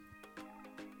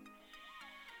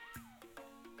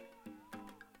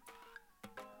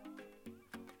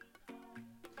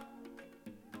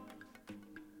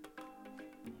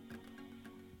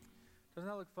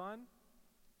that look fun?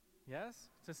 Yes,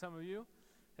 to some of you.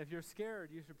 If you're scared,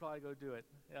 you should probably go do it.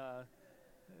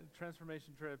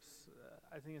 Transformation trips,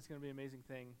 I think it's going to be an amazing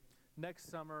thing.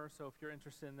 Next summer, so if you're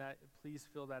interested in that, please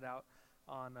fill that out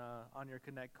on your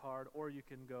Connect card, or you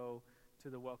can go to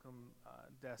the welcome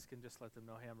desk and just let them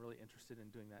know, hey, I'm really interested in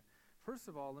doing that. First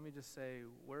of all, let me just say,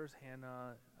 where's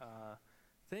Hannah?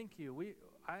 Thank you. We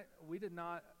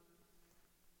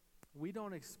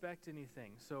don't expect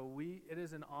anything. So it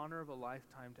is an honor of a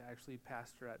lifetime to actually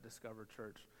pastor at Discover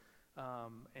Church.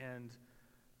 And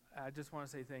I just want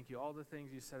to say thank you. All the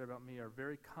things you said about me are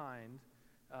very kind,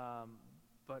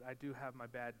 but I do have my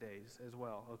bad days as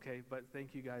well, okay? But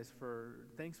thank you guys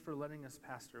thanks for letting us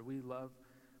pastor. We love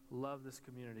this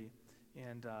community.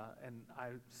 And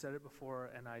I said it before,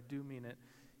 and I do mean it.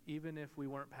 Even if we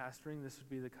weren't pastoring, this would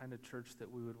be the kind of church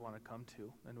that we would want to come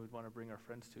to and we'd want to bring our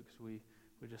friends to, because we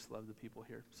just love the people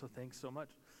here. So thanks so much.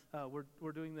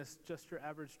 We're doing this Just Your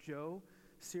Average Joe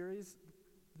series.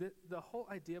 The whole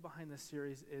idea behind this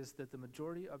series is that the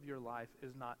majority of your life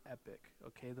is not epic,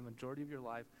 okay? The majority of your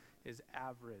life is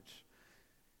average.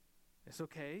 It's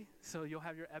okay. So you'll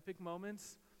have your epic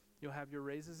moments. You'll have your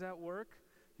raises at work.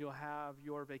 You'll have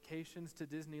your vacations to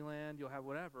Disneyland. You'll have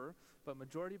whatever. But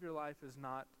majority of your life is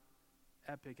not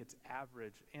epic. It's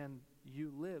average. And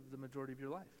you live the majority of your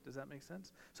life. Does that make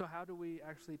sense? So how do we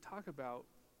actually talk about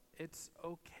it's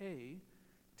okay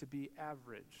to be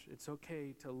average? It's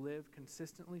okay to live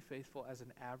consistently faithful as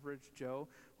an average Joe,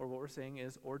 or what we're saying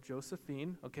is, or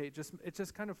Josephine. Okay, it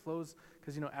just kind of flows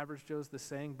because, average Joe's the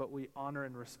saying, but we honor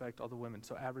and respect all the women.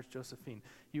 So average Josephine.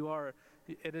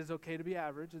 It is okay to be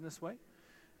average in this way.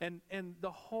 And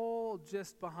the whole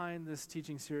gist behind this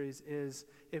teaching series is,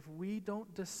 if we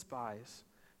don't despise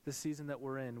the season that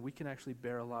we're in, we can actually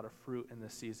bear a lot of fruit in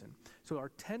this season. So our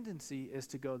tendency is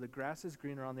to go, the grass is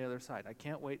greener on the other side. I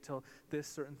can't wait till this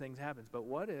certain thing happens. But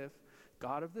what if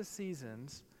God of the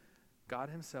seasons, God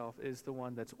himself, is the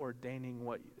one that's ordaining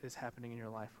what is happening in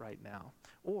your life right now?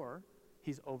 Or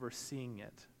he's overseeing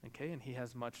it, okay? And he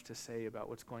has much to say about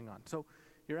what's going on. So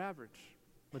you're average.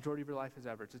 Majority of your life is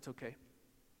average. It's okay.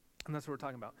 And that's what we're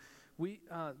talking about.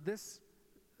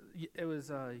 It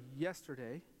was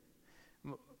yesterday.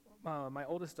 My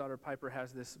oldest daughter, Piper,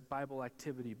 has this Bible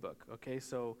activity book, okay?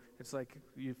 So it's like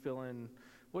you fill in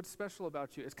what's special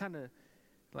about you. It's kind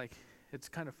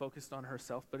of focused on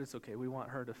herself, but it's okay. We want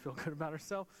her to feel good about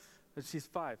herself. But she's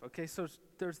 5, okay? So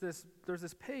there's this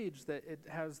page that it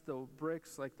has the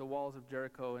bricks, like the walls of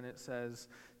Jericho, and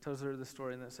tells her the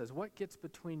story, and it says, what gets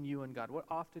between you and God? What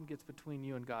often gets between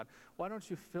you and God? Why don't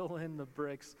you fill in the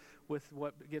bricks with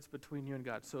what gets between you and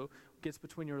God? So gets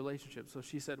between your relationship. So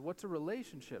she said, what's a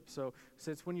relationship? So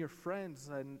it's when you're friends,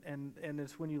 and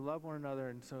it's when you love one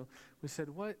another. And so we said,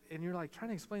 what? And you're like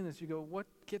trying to explain this. You go, what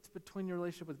gets between your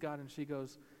relationship with God? And she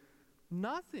goes,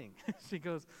 nothing. She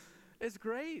goes, it's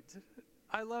great.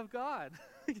 I love God,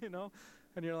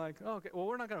 And you're like, oh, okay, well,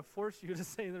 we're not going to force you to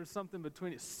say there's something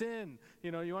between it. Sin,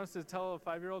 you want us to tell a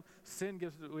 5-year-old, sin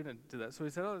gives, we didn't do that. So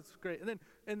we said, oh, that's great. And then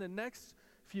in the next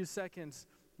few seconds,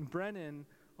 Brennan,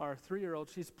 our 3-year-old,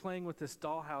 she's playing with this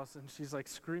dollhouse, and she's like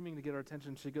screaming to get our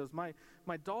attention. She goes, my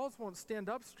dolls won't stand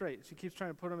up straight. She keeps trying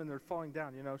to put them, and they're falling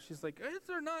down, She's like,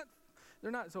 they're not.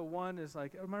 So one is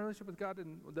like, my relationship with God,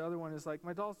 and the other one is like,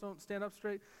 my dolls don't stand up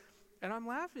straight. And I'm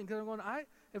laughing because I'm going,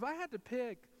 if I had to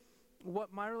pick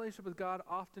what my relationship with God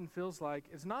often feels like,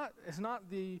 it's not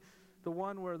the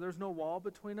one where there's no wall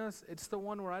between us. It's the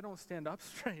one where I don't stand up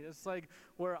straight. It's like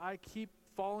where I keep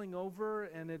falling over,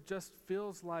 and it just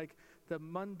feels like the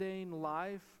mundane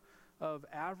life of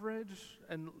average.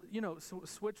 And,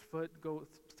 Switchfoot,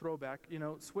 throwback,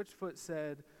 Switchfoot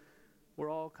said, we're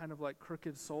all kind of like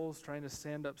crooked souls trying to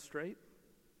stand up straight,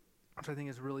 which I think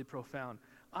is really profound.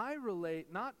 I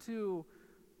relate not to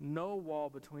no wall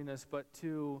between us, but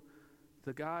to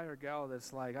the guy or gal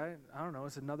that's like, I don't know,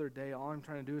 it's another day. All I'm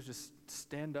trying to do is just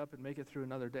stand up and make it through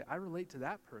another day. I relate to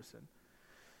that person.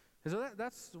 And so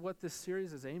that's what this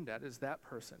series is aimed at, is that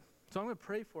person. So I'm going to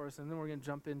pray for us, and then we're going to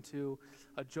jump into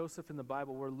a Joseph in the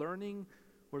Bible. We're learning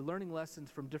lessons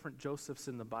from different Josephs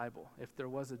in the Bible. If there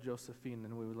was a Josephine,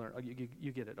 then we would learn. Oh,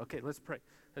 you get it. Okay, let's pray.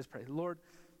 Lord,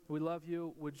 we love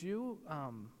you. Would you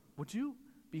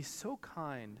be so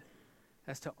kind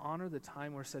as to honor the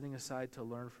time we're setting aside to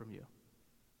learn from you?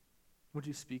 Would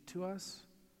you speak to us?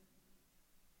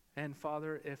 And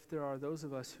Father, if there are those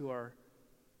of us who are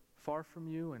far from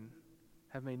you and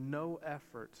have made no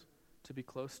effort to be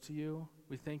close to you,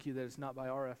 we thank you that it's not by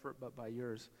our effort but by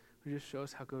yours. Would you just show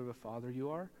us how good of a Father you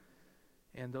are?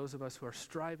 And those of us who are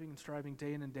striving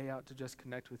day in and day out to just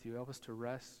connect with you, help us to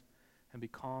rest and be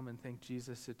calm and thank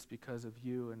Jesus it's because of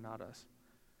you and not us.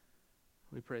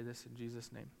 We pray this in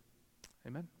Jesus' name.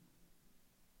 Amen.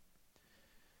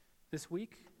 This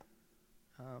week,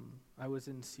 I was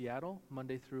in Seattle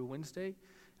Monday through Wednesday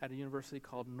at a university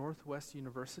called Northwest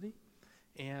University.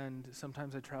 And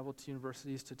sometimes I travel to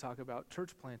universities to talk about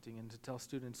church planting and to tell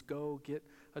students, go get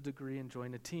a degree and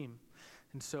join a team.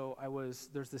 And so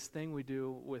there's this thing we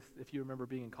do with, if you remember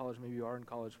being in college, maybe you are in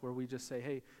college, where we just say,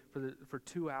 hey, for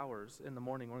 2 hours in the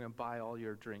morning, we're going to buy all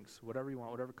your drinks, whatever you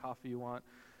want, whatever coffee you want.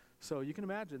 So you can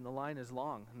imagine the line is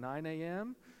long. 9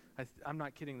 a.m., I'm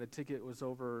not kidding, the ticket was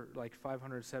over like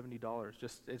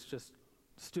 $570. It's just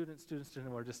students,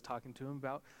 we're just talking to them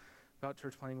about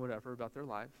church planting, whatever, about their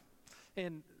life.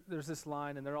 And there's this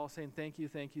line, and they're all saying, thank you,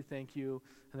 thank you, thank you.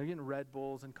 And they're getting Red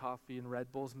Bulls and coffee, and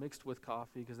Red Bulls mixed with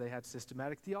coffee because they had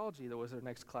systematic theology. That was their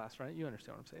next class, right? You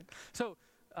understand what I'm saying. So,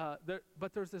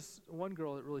 but there's this one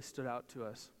girl that really stood out to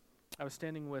us. I was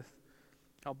standing with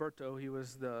Alberto. He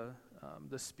was the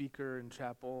speaker in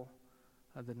chapel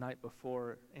the night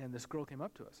before, and this girl came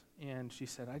up to us. And she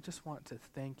said, I just want to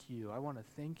thank you. I want to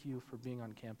thank you for being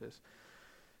on campus.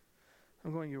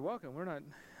 I'm going, you're welcome.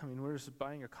 We're just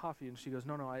buying your coffee. And she goes,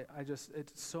 no,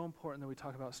 it's so important that we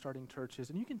talk about starting churches.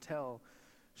 And you can tell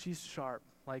she's sharp.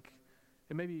 Like,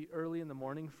 it may be early in the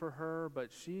morning for her,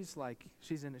 but she's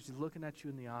in it. She's looking at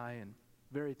you in the eye and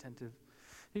very attentive.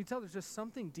 You can tell there's just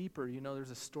something deeper.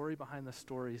 There's a story behind the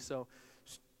story. So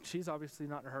she's obviously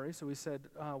not in a hurry. So we said,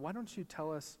 why don't you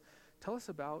tell us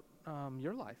about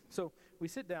your life? So we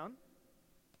sit down,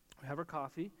 we have our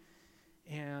coffee.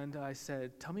 And I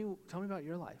said, tell me about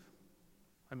your life.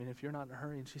 If you're not in a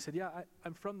hurry. And she said, yeah,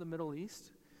 I'm from the Middle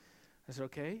East. I said,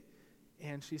 okay.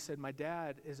 And she said, my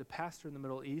dad is a pastor in the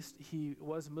Middle East. He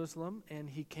was Muslim, and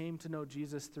he came to know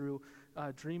Jesus through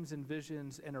dreams and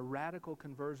visions and a radical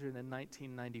conversion in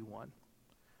 1991.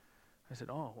 I said,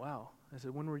 oh, wow. I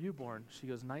said, when were you born? She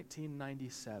goes,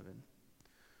 1997.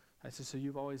 I said, so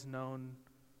you've always known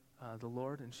the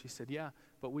Lord? And she said, yeah,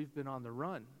 but we've been on the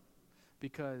run.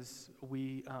 Because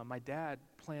my dad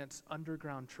plants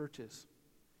underground churches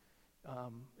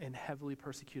in heavily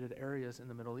persecuted areas in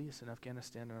the Middle East, in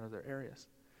Afghanistan and other areas.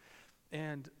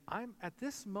 And at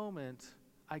this moment,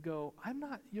 I go,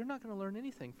 you're not going to learn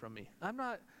anything from me.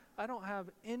 I don't have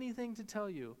anything to tell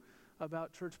you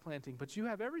about church planting, but you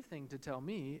have everything to tell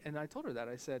me. And I told her that.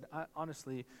 I said,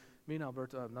 honestly, me and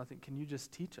Alberto have nothing. Can you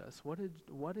just teach us? What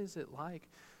is it like?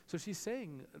 So she's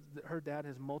saying that her dad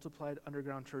has multiplied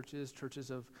underground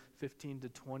churches of 15 to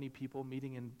 20 people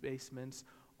meeting in basements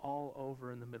all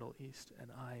over in the Middle East, and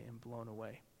I am blown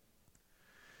away.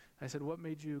 I said, what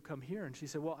made you come here? And she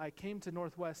said, well, I came to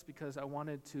Northwest because I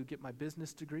wanted to get my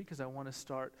business degree because I want to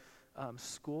start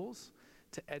schools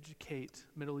to educate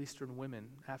Middle Eastern women,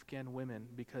 Afghan women,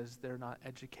 because they're not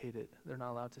educated. They're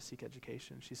not allowed to seek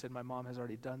education. She said, my mom has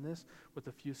already done this with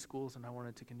a few schools, and I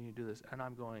wanted to continue to do this. And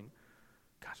I'm going,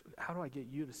 gosh, how do I get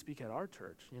you to speak at our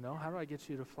church? How do I get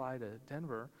you to fly to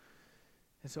Denver?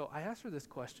 And so I asked her this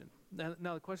question.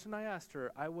 Now the question I asked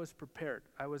her, I was prepared.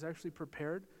 I was actually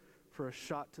prepared for a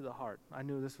shot to the heart. I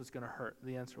knew this was going to hurt.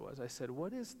 The answer was, I said,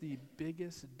 what is the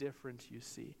biggest difference you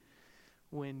see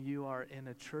when you are in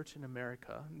a church in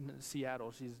America, in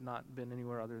Seattle? She's not been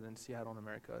anywhere other than Seattle in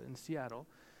America. In Seattle,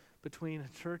 between a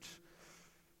church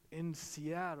in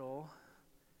Seattle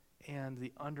and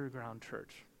the underground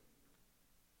church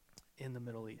in the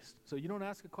Middle East. So you don't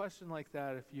ask a question like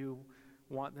that if you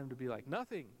want them to be like,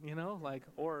 nothing,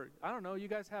 or I don't know, you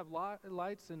guys have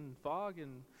lights and fog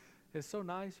and it's so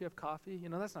nice, you have coffee,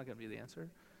 that's not going to be the answer.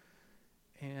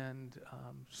 And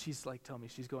she's like telling me,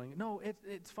 she's going, no,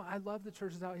 it's fine. I love the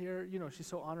churches out here. She's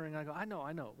so honoring. I go, I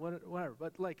know, whatever.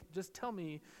 But just tell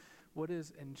me what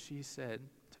is. And she said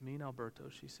to me and Alberto,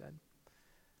 she said,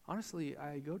 honestly,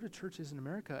 I go to churches in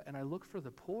America and I look for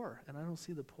the poor and I don't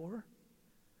see the poor.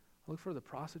 I look for the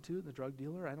prostitute and the drug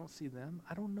dealer. I don't see them.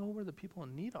 I don't know where the people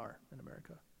in need are in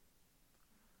America.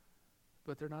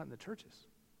 But they're not in the churches.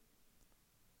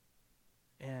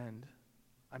 And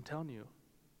I'm telling you,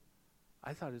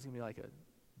 I thought it was going to be like a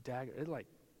dagger.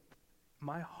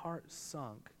 My heart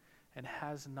sunk and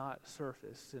has not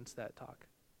surfaced since that talk.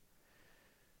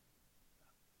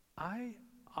 I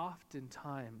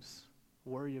oftentimes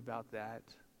worry about that,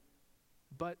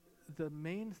 but the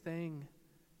main thing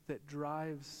that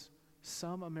drives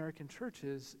some American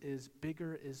churches is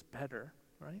bigger is better,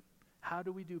 right? How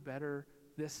do we do better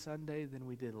this Sunday than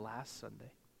we did last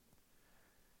Sunday?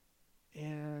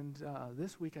 And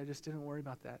this week I just didn't worry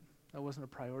about that. That wasn't a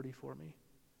priority for me.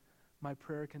 My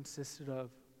prayer consisted of,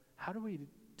 how do we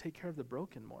take care of the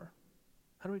broken more?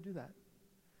 How do we do that?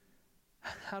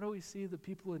 How do we see the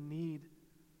people in need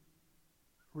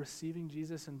receiving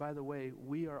Jesus? And by the way,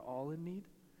 we are all in need.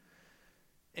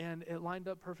 And it lined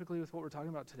up perfectly with what we're talking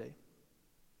about today.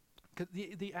 'Cause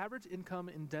the average income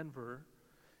in Denver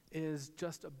is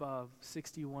just above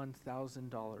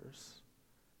 $61,000,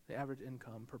 the average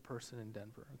income per person in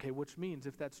Denver. Okay, which means,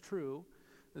 if that's true,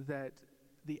 that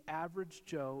the average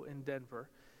Joe in Denver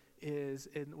is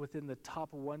within the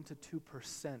top 1% to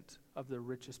 2% of the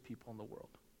richest people in the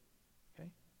world. Okay,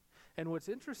 and what's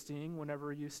interesting,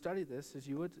 whenever you study this, is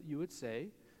you would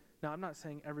say, now I'm not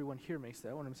saying everyone here makes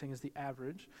that. What I'm saying is the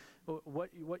average.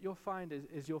 What you'll find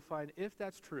is you'll find, if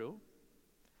that's true,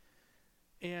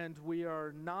 and we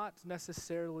are not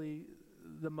necessarily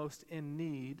the most in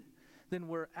need, then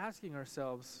we're asking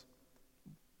ourselves,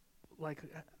 like,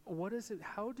 what is it?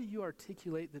 How do you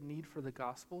articulate the need for the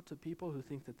gospel to people who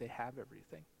think that they have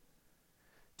everything,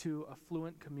 to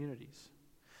affluent communities?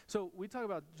 So we talk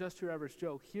about just your average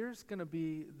Joe. Here's going to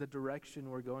be the direction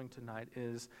we're going tonight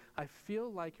is, I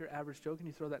feel like your average Joe. Can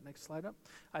you throw that next slide up?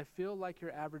 I feel like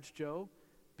your average Joe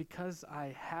because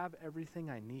I have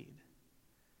everything I need.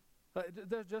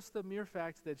 Just the mere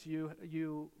fact that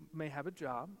you may have a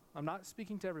job. I'm not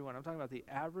speaking to everyone. I'm talking about the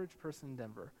average person in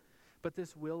Denver. But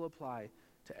this will apply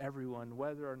to everyone,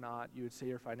 whether or not you would say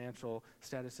your financial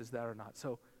status is that or not.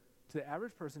 So to the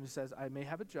average person who says, I may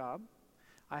have a job,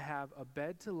 I have a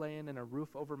bed to lay in and a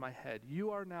roof over my head,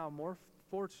 you are now more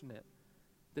fortunate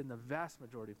than the vast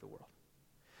majority of the world.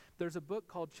 There's a book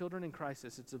called Children in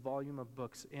Crisis. It's a volume of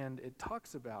books, and it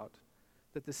talks about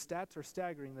that the stats are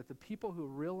staggering, that the people who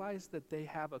realize that they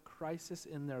have a crisis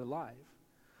in their life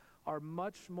are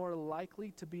much more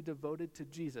likely to be devoted to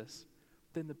Jesus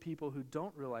than the people who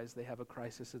don't realize they have a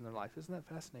crisis in their life. Isn't that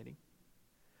fascinating?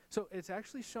 So it's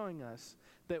actually showing us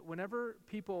that whenever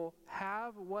people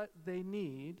have what they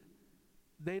need,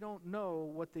 they don't know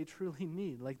what they truly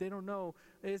need. Like, they don't know,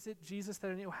 is it Jesus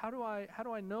that I need? How do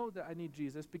I know that I need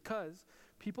Jesus? Because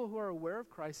people who are aware of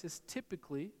crisis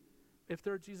typically, if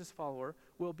they're a Jesus follower,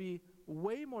 will be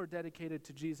way more dedicated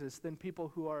to Jesus than people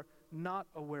who are not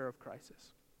aware of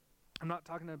crisis. I'm not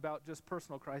talking about just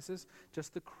personal crisis,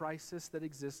 just the crisis that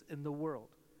exists in the world.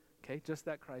 Okay, just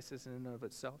that crisis in and of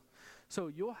itself. So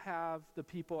you'll have the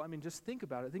people, just think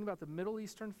about it. Think about the Middle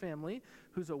Eastern family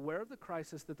who's aware of the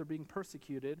crisis that they're being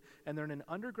persecuted, and they're in an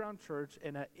underground church,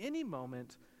 and at any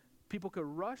moment, people could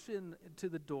rush in to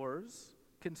the doors,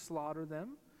 can slaughter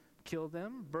them, kill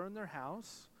them, burn their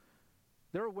house.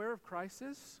 They're aware of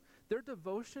crisis. Their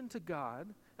devotion to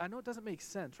God, I know it doesn't make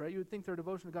sense, right? You would think their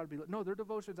devotion to God would be, no, their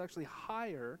devotion is actually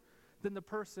higher than the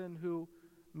person who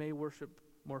may worship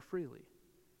more freely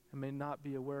and may not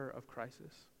be aware of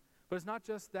crisis. But it's not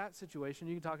just that situation.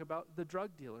 You can talk about the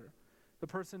drug dealer, the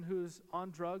person who's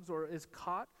on drugs or is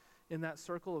caught in that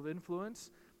circle of influence.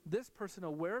 This person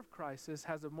aware of crisis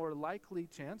has a more likely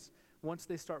chance, once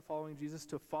they start following Jesus,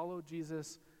 to follow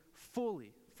Jesus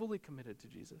fully committed to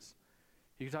Jesus.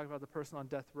 You can talk about the person on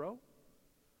death row,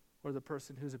 or the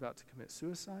person who's about to commit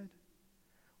suicide,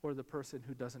 or the person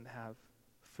who doesn't have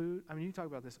food. You can talk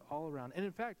about this all around. And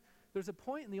in fact, there's a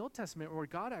point in the Old Testament where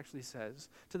God actually says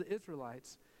to the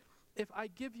Israelites, if I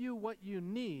give you what you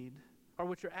need, or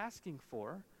what you're asking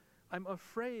for, I'm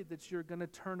afraid that you're going to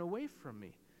turn away from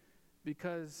me,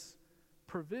 because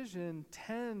provision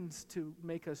tends to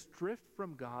make us drift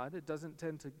from God. It doesn't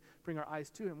tend to bring our eyes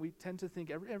to Him. We tend to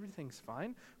think everything's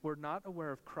fine. We're not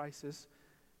aware of crisis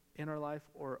in our life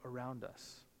or around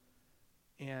us.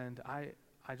 And I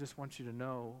just want you to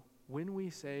know, when we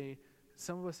say,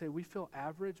 some of us say we feel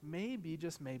average, maybe,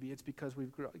 just maybe, it's because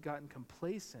we've gotten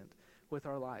complacent with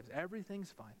our lives.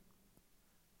 Everything's fine.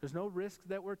 There's no risk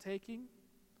that we're taking.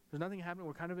 There's nothing happening.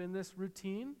 We're kind of in this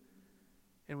routine.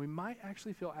 And we might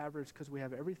actually feel average because we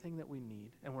have everything that we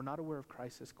need, and we're not aware of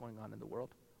crisis going on in the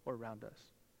world or around us.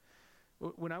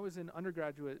 When I was in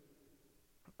undergraduate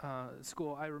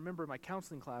school, I remember my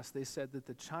counseling class, they said that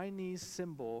the Chinese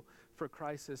symbol for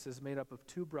crisis is made up of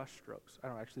 2 brush strokes. I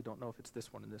actually don't know if it's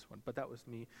this one and this one, but that was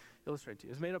me illustrating to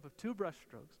you. It's made up of 2 brush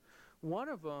strokes. One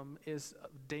of them is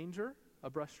danger, a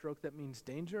brush stroke that means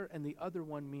danger, and the other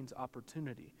one means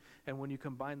opportunity. And when you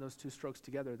combine those 2 strokes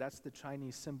together, that's the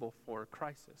Chinese symbol for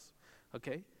crisis,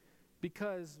 okay?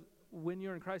 Because when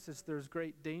you're in crisis, there's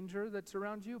great danger that's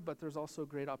around you, but there's also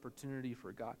great opportunity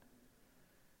for God.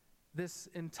 This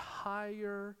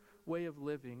entire way of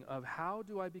living of how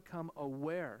do I become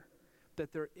aware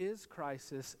that there is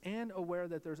crisis and aware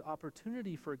that there's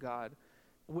opportunity for God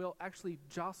will actually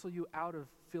jostle you out of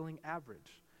feeling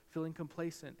average, feeling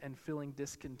complacent, and feeling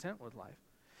discontent with life.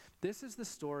 This is the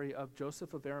story of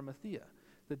Joseph of Arimathea.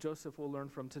 that Joseph will learn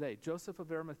from today. Joseph of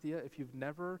Arimathea, if you've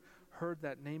never heard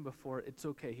that name before, it's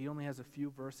okay. He only has a few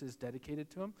verses dedicated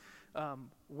to him.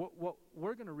 What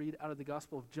we're going to read out of the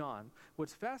Gospel of John,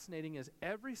 what's fascinating is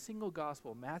every single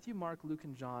Gospel, Matthew, Mark, Luke,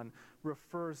 and John,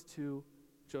 refers to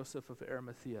Joseph of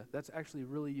Arimathea. That's actually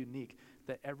really unique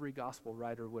that every gospel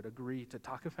writer would agree to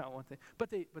talk about one thing. But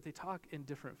they talk in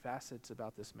different facets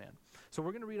about this man. So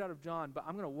we're going to read out of John, but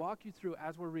I'm going to walk you through,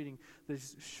 as we're reading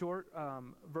these short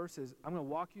verses, I'm going to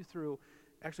walk you through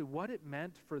actually what it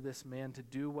meant for this man to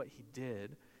do what he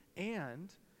did,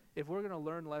 and if we're going to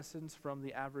learn lessons from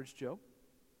the average Joe,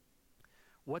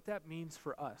 what that means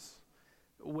for us.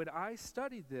 When I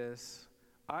studied this,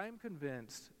 I'm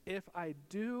convinced if I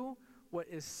do what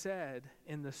is said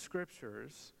in the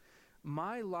scriptures,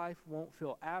 my life won't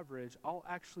feel average. I'll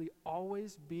actually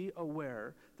always be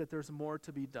aware that there's more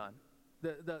to be done.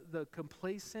 The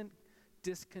complacent,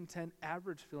 discontent,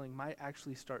 average feeling might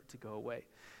actually start to go away.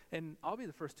 And I'll be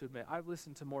the first to admit, I've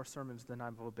listened to more sermons than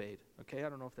I've obeyed. Okay, I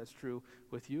don't know if that's true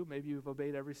with you. Maybe you've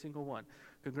obeyed every single one.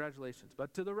 Congratulations.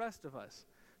 But to the rest of us,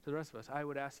 I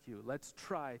would ask you, let's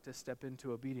try to step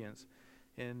into obedience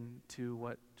into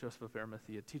what Joseph of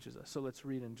Arimathea teaches us. So let's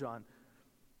read in John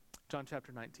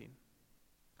chapter 19.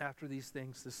 After these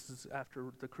things, this is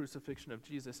after the crucifixion of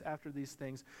Jesus, after these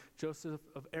things, Joseph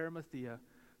of Arimathea,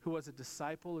 who was a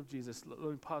disciple of Jesus, let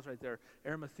me pause right there.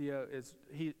 Arimathea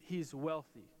he's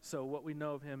wealthy. So what we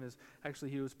know of him is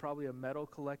actually he was probably a metal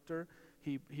collector.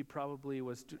 He probably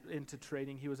was into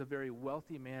trading. He was a very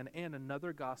wealthy man. And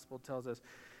another gospel tells us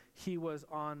he was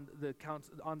on the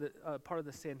part of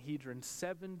the Sanhedrin.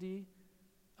 70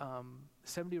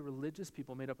 religious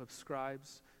people made up of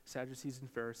scribes, Sadducees, and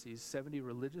Pharisees. 70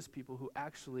 religious people who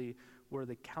actually were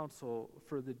the council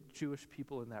for the Jewish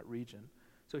people in that region.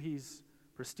 So he's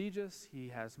prestigious. He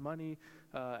has money.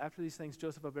 After these things,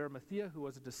 Joseph of Arimathea, who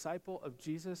was a disciple of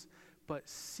Jesus, but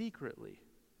secretly.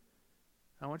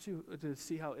 I want you to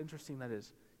see how interesting that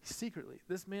is. Secretly.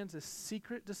 This man's a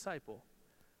secret disciple.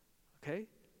 Okay?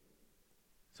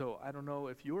 So I don't know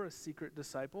if you're a secret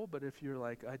disciple, but if you're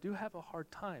like, I do have a hard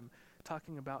time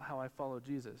talking about how I follow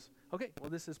Jesus. Okay,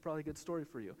 well, this is probably a good story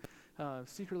for you.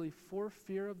 Secretly, for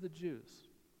fear of the Jews.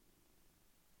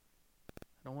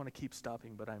 I don't want to keep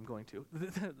stopping, but I'm going to.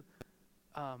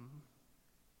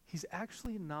 He's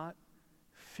actually not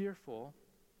fearful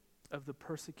of the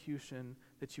persecution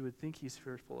that you would think he's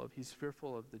fearful of. He's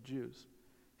fearful of the Jews.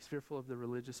 He's fearful of the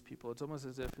religious people. It's almost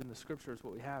as if in the scriptures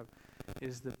what we have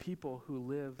is the people who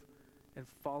live and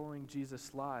following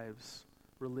Jesus' lives,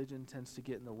 religion tends to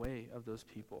get in the way of those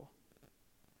people.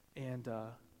 And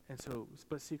so,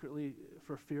 but secretly,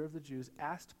 for fear of the Jews,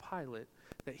 asked Pilate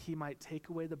that he might take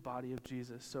away the body of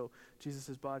Jesus. So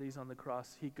Jesus' body's on the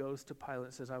cross. He goes to Pilate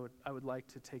and says, I would like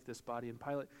to take this body. And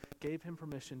Pilate gave him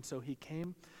permission, so he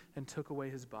came and took away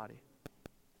his body.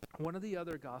 One of the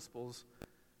other Gospels,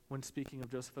 when speaking of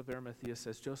Joseph of Arimathea,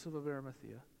 says, Joseph of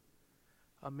Arimathea,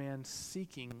 a man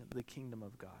seeking the kingdom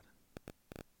of God,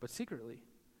 but secretly.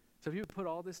 So if you put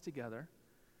all this together,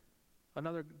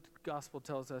 another gospel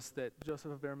tells us that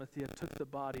Joseph of Arimathea took the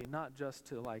body not just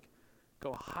to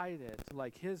go hide it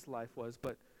like his life was,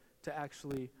 but to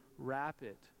actually wrap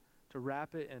it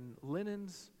in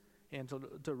linens and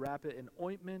to wrap it in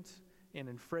ointment and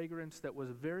in fragrance that was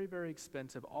very, very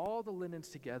expensive. All the linens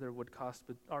together would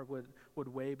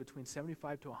weigh between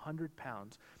 75 to 100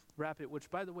 pounds. Wrap it, which,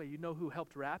 by the way, you know who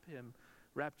helped wrap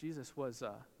Jesus was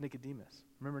Nicodemus.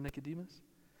 Remember Nicodemus?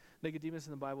 Nicodemus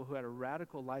in the Bible, who had a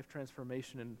radical life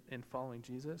transformation in following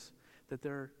Jesus, that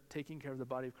they're taking care of the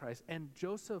body of Christ. And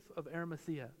Joseph of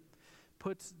Arimathea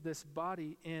puts this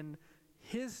body in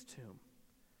his tomb,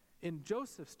 in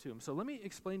Joseph's tomb. So let me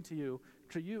explain to you,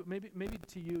 maybe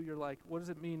to you, you're like, what does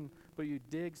it mean where you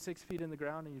dig 6 feet in the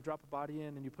ground and you drop a body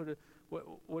in and you put it,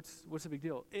 what's the big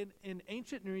deal? In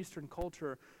ancient Near Eastern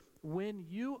culture, when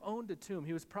you owned a tomb,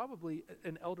 he was probably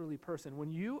an elderly person.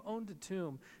 When you owned a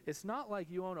tomb, it's not like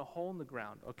you own a hole in the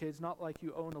ground, okay? It's not like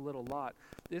you own a little lot.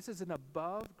 This is an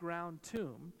above-ground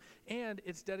tomb, and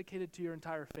it's dedicated to your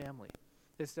entire family.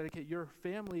 It's dedicated. Your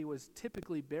family was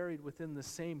typically buried within the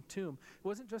same tomb. It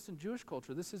wasn't just in Jewish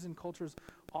culture. This is in cultures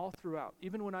all throughout.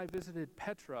 Even when I visited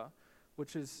Petra,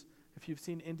 which is, if you've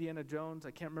seen Indiana Jones,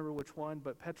 I can't remember which one,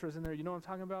 but Petra's in there. You know what I'm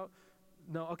talking about?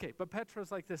 No, okay, but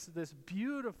Petra's like this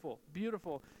beautiful,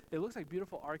 it looks like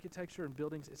beautiful architecture and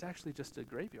buildings. It's actually just a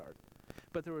graveyard.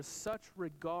 But there was such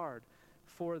regard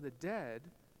for the dead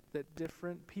that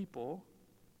different people,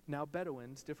 now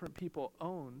Bedouins, different people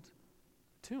owned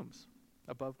tombs,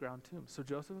 above ground tombs. So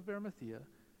Joseph of Arimathea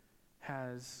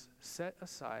has set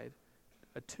aside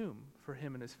a tomb for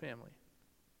him and his family.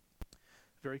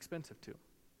 Very expensive tomb,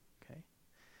 okay?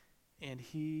 And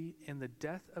he, in the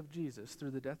death of Jesus,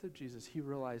 through the death of Jesus, he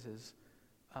realizes,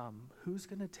 who's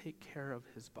going to take care of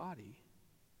his body?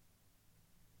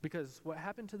 Because what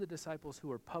happened to the disciples who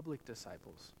were public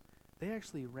disciples? They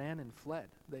actually ran and fled.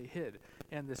 They hid.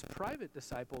 And this private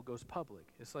disciple goes public.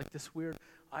 It's like this weird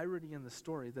irony in the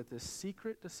story that this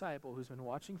secret disciple who's been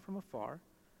watching from afar,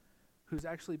 who's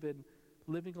actually been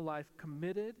living a life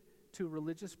committed to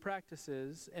religious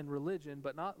practices and religion,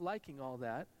 but not liking all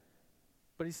that,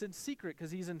 but he's in secret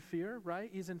because he's in fear, right?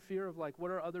 He's in fear of like, what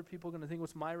are other people going to think?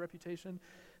 What's my reputation?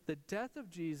 The death of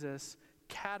Jesus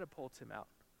catapults him out.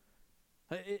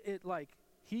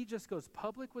 He just goes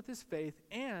public with his faith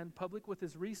and public with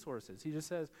his resources. He just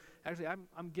says, actually,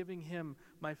 I'm giving him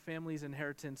my family's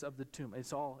inheritance of the tomb.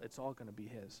 It's all going to be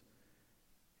his.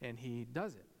 And he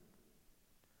does it.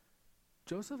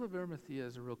 Joseph of Arimathea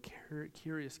is a real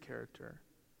curious character.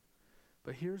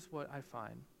 But here's what I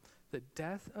find. The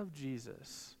death of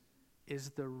Jesus is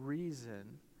the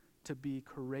reason to be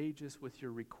courageous with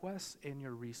your requests and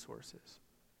your resources.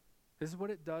 This is what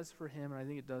it does for him, and I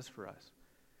think it does for us.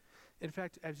 In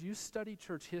fact, as you study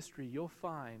church history, you'll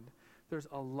find there's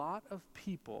a lot of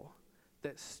people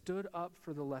that stood up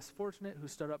for the less fortunate, who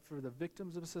stood up for the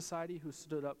victims of society, who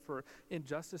stood up for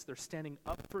injustice. They're standing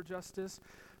up for justice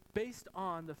based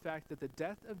on the fact that the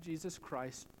death of Jesus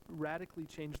Christ radically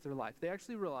changed their life. They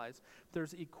actually realize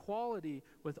there's equality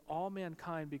with all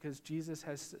mankind because Jesus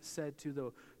has said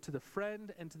to the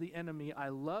friend and to the enemy, I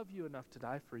love you enough to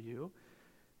die for you.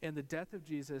 And the death of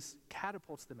Jesus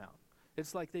catapults them out.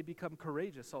 It's like they become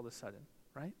courageous all of a sudden,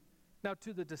 right? Now,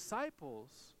 to the disciples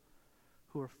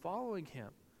who are following him,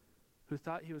 who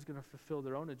thought he was going to fulfill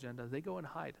their own agenda, they go and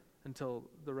hide until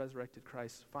the resurrected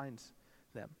Christ finds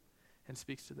them and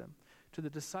speaks to them. To the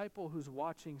disciple who's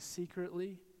watching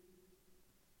secretly,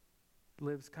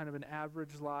 lives kind of an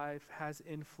average life, has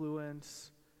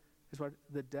influence, is what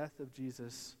the death of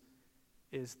Jesus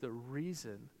is the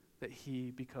reason that he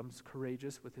becomes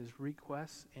courageous with his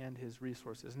requests and his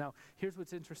resources. Now, here's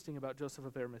what's interesting about Joseph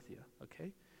of Arimathea,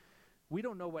 okay? We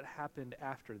don't know what happened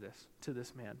after this to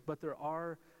this man, but there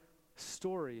are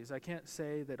stories. I can't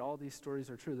say that all these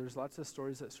stories are true. There's lots of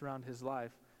stories that surround his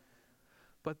life,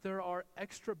 but there are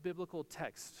extra biblical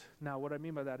texts. Now, what I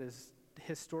mean by that is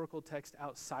historical texts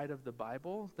outside of the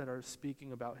Bible that are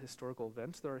speaking about historical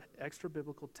events. There are extra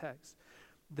biblical texts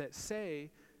that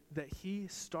say that he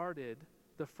started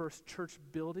the first church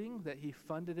building, that he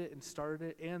funded it and started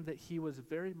it, and that he was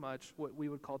very much what we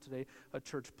would call today a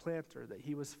church planter, that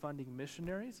he was funding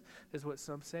missionaries, is what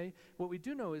some say. What we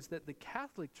do know is that the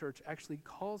Catholic Church actually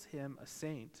calls him a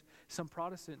saint. Some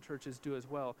Protestant churches do as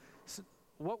well. So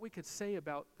what we could say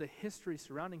about the history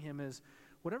surrounding him is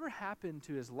whatever happened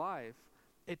to his life,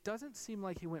 it doesn't seem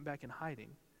like he went back in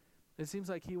hiding. It seems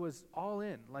like he was all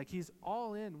in, like he's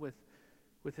all in with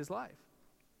his life.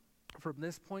 From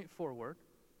this point forward,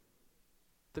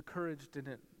 the courage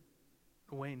didn't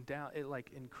wane down. It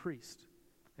increased.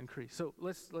 So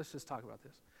let's just talk about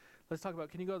this. Let's talk about,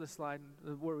 can you go to the slide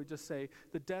where we just say,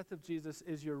 the death of Jesus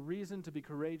is your reason to be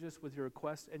courageous with your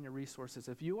requests and your resources.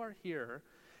 If you are here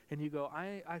and you go,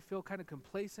 I feel kind of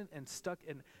complacent and stuck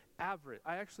in average.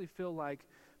 I actually feel like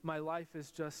my life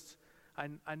is just,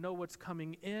 I know what's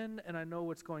coming in and I know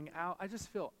what's going out. I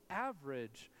just feel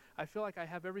average. I feel like I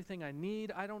have everything I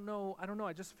need. I don't know.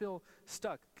 I just feel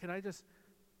stuck.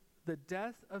 The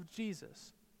death of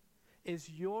Jesus is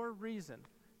your reason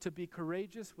to be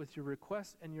courageous with your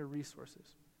requests and your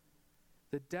resources.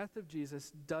 The death of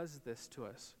Jesus does this to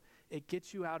us. It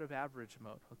gets you out of average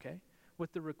mode, okay?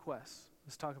 With the requests.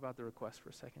 Let's talk about the requests for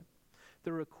a second.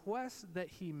 The request that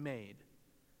he made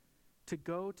to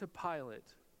go to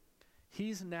Pilate,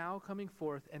 he's now coming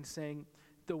forth and saying,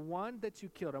 the one that you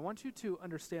killed, I want you to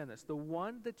understand this, the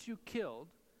one that you killed,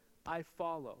 I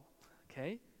follow,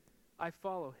 okay? I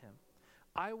follow him.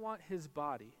 I want his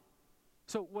body.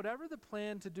 So whatever the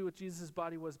plan to do with Jesus'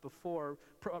 body was before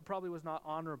probably was not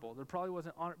honorable. There probably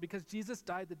wasn't honor because Jesus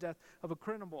died the death of a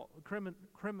criminal.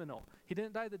 He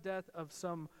didn't die the death of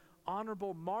some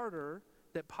honorable martyr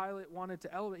that Pilate wanted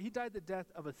to elevate. He died the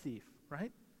death of a thief,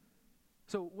 right?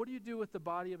 So what do you do with the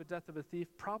body of a death of a thief?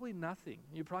 Probably nothing.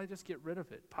 You probably just get rid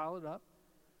of it, pile it up.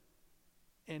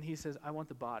 And he says, I want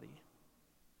the body.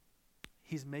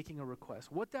 He's making a request.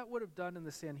 What that would have done in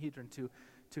the Sanhedrin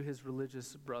to his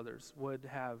religious brothers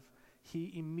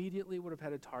he immediately would have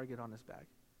had a target on his back.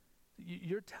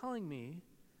 You're telling me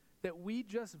that we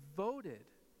just voted.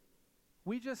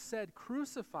 We just said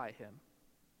crucify him.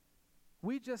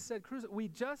 We just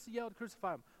yelled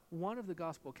crucify him. One of the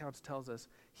gospel accounts tells us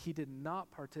he did not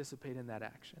participate in that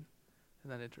action.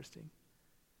 Isn't that interesting?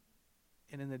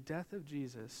 And in the death of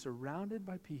Jesus, surrounded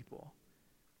by people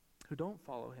who don't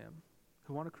follow him,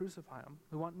 who want to crucify him,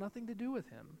 who want nothing to do with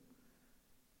him,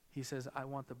 he says, I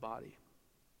want the body.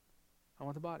 I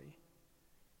want the body.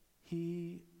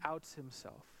 He outs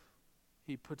himself.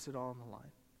 He puts it all on the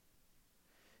line.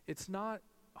 It's not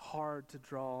hard to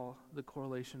draw the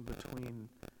correlation between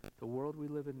the world we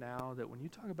live in now, that when you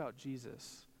talk about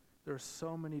Jesus, there are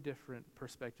so many different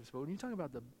perspectives. But when you talk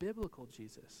about the biblical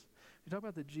Jesus, you talk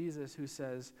about the Jesus who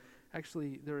says,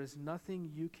 actually, there is nothing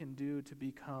you can do to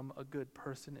become a good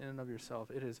person in and of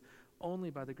yourself. It is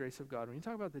only by the grace of God. When you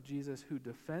talk about the Jesus who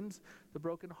defends the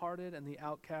brokenhearted and the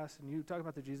outcast, and you talk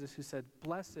about the Jesus who said,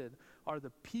 blessed are the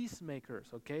peacemakers,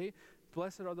 okay?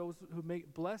 Blessed are those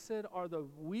blessed are the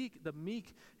weak, the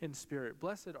meek in spirit.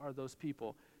 Blessed are those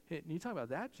people. And you talk about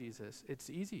that Jesus, it's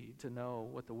easy to know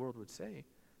what the world would say.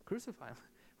 Crucify him.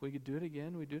 We could do it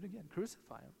again, we do it again.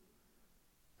 Crucify him.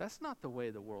 That's not the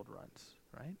way the world runs,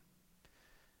 right?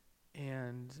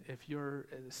 And if you're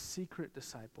a secret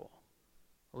disciple,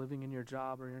 living in your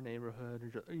job or your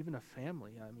neighborhood or even a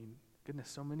family, I mean, goodness,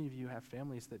 so many of you have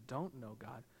families that don't know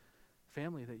God.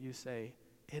 Family that you say,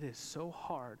 it is so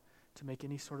hard to make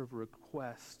any sort of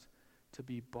request to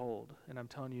be bold. And I'm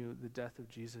telling you, the death of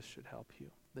Jesus should help you.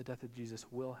 The death of Jesus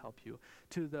will help you.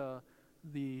 To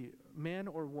the man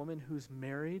or woman who's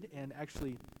married and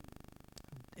actually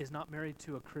is not married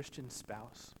to a Christian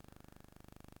spouse,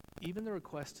 even the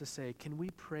request to say, can we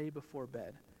pray before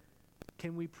bed?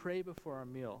 Can we pray before our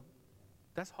meal?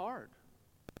 That's hard.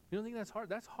 You don't think that's hard?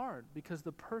 That's hard because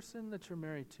the person that you're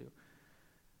married to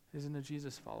isn't a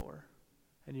Jesus follower.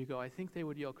 And you go, I think they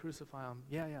would yell, crucify him.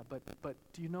 Yeah, but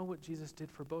do you know what Jesus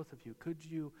did for both of you? Could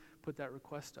you put that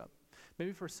request up?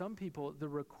 Maybe for some people, the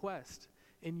request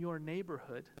in your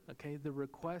neighborhood, okay, the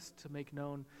request to make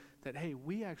known that, hey,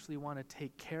 we actually want to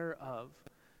take care of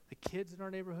the kids in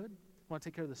our neighborhood, want to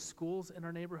take care of the schools in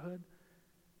our neighborhood,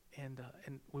 and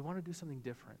we want to do something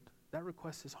different. That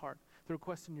request is hard. The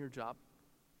request in your job,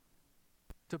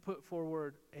 to put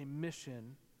forward a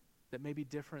mission that may be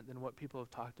different than what people have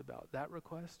talked about. That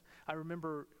request, I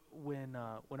remember when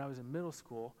I was in middle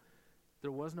school,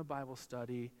 there wasn't a Bible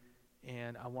study,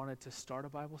 and I wanted to start a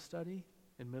Bible study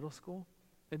in middle school.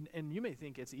 And you may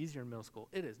think it's easier in middle school.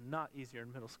 It is not easier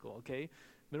in middle school, okay?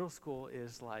 Middle school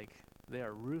is like, they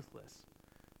are ruthless.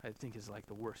 I think is like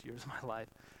the worst years of my life.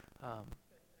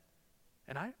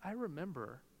 And I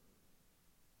remember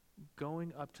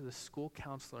going up to the school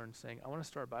counselor and saying, I want to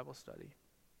start a Bible study.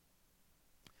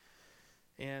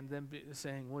 And then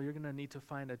saying, well, you're going to need to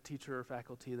find a teacher or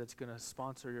faculty that's going to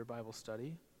sponsor your Bible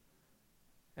study.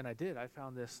 And I did. I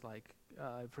found this,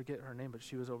 I forget her name, but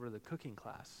she was over the cooking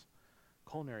class,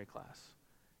 culinary class.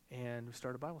 And we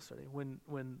started a Bible study.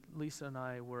 When Lisa and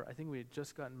I I think we had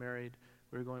just gotten married,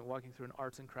 we were walking through an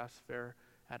arts and crafts fair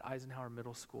at Eisenhower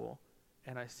Middle School,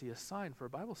 and I see a sign for a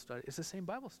Bible study. It's the same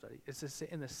Bible study. It's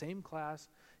in the same class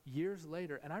years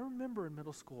later. And I remember in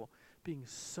middle school being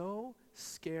so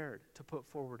scared to put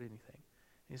forward anything,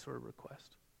 any sort of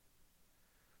request.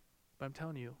 But I'm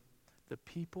telling you, the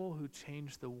people who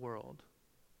change the world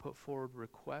put forward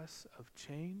requests of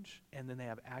change, and then they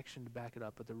have action to back it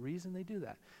up. But the reason they do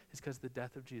that is because of the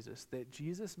death of Jesus. That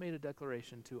Jesus made a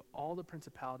declaration to all the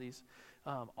principalities,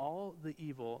 all the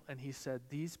evil, and he said,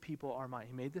 these people are mine.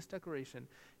 He made this declaration,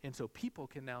 and so people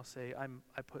can now say,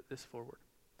 I put this forward.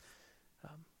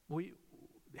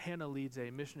 Hannah leads a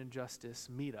Mission and Justice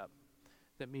meetup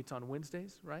that meets on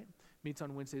Wednesdays, right? Meets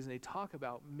on Wednesdays, and they talk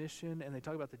about mission, and they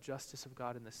talk about the justice of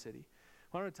God in the city.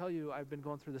 I want to tell you, I've been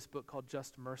going through this book called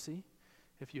Just Mercy.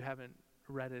 If you haven't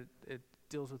read it, it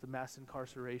deals with the mass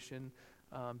incarceration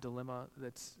dilemma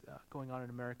that's going on in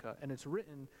America. And it's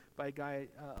written by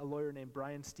a lawyer named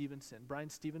Bryan Stevenson. Bryan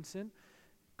Stevenson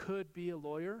could be a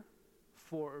lawyer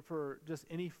for just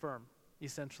any firm,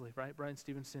 essentially, right? Bryan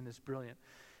Stevenson is brilliant.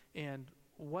 And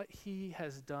what he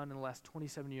has done in the last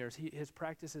 27 years, his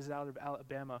practice is out of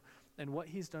Alabama, and what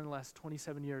he's done in the last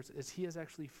 27 years is he has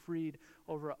actually freed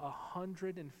over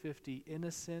 150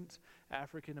 innocent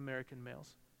African-American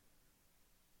males.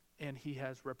 And he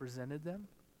has represented them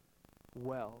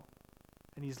well.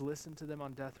 And he's listened to them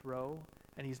on death row,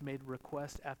 and he's made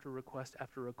request after request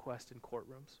after request in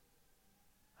courtrooms.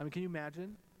 I mean, can you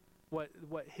imagine what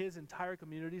his entire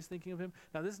community is thinking of him?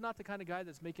 Now, this is not the kind of guy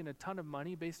that's making a ton of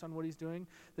money based on what he's doing.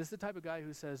 This is the type of guy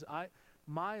who says,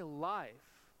 my life,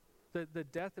 the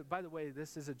death of, by the way,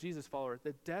 this is a Jesus follower,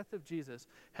 the death of Jesus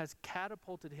has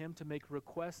catapulted him to make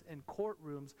requests in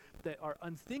courtrooms that are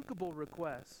unthinkable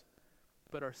requests,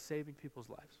 but are saving people's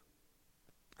lives.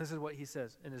 This is what he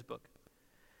says in his book.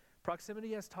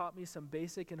 Proximity has taught me some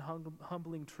basic and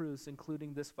humbling truths,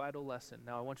 including this vital lesson.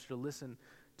 Now I want you to listen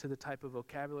to the type of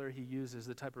vocabulary he uses,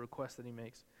 the type of request that he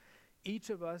makes.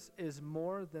 Each of us is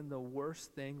more than the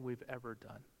worst thing we've ever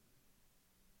done.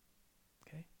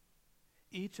 Okay?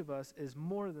 Each of us is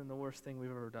more than the worst thing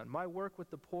we've ever done. My work with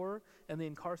the poor and the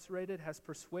incarcerated has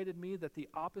persuaded me that the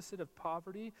opposite of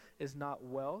poverty is not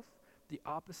wealth. The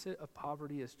opposite of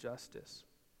poverty is justice.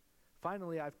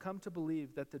 Finally, I've come to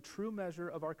believe that the true measure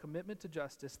of our commitment to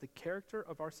justice, the character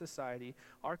of our society,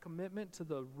 our commitment to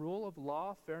the rule of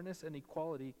law, fairness, and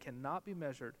equality cannot be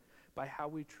measured by how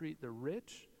we treat the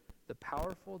rich, the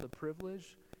powerful, the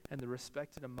privileged, and the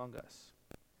respected among us.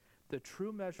 The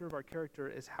true measure of our character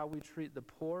is how we treat the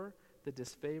poor, the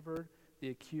disfavored, the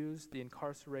accused, the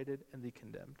incarcerated, and the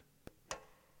condemned.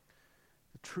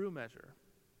 The true measure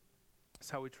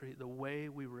is how we treat the way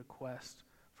we request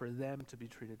for them to be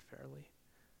treated fairly.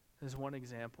 There's one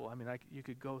example. I mean, you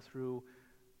could go through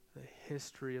the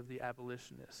history of the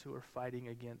abolitionists who were fighting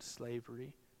against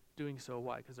slavery. Doing so,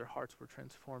 why? Because their hearts were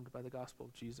transformed by the gospel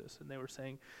of Jesus. And they were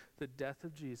saying, the death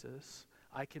of Jesus,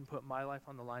 I can put my life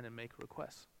on the line and make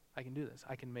requests. I can do this.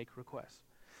 I can make requests.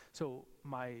 So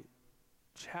my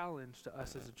challenge to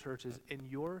us as a church is, in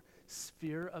your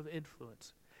sphere of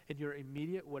influence, in your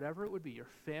immediate, whatever it would be, your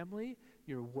family,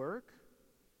 your work,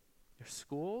 your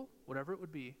school, whatever it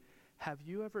would be, have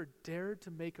you ever dared to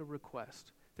make a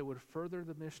request that would further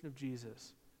the mission of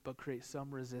Jesus but create some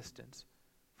resistance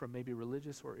from maybe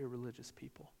religious or irreligious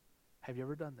people? Have you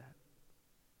ever done that?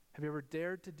 Have you ever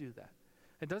dared to do that?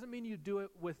 It doesn't mean you do it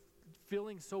with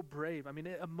feeling so brave. I mean,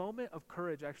 a moment of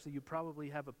courage, actually, you probably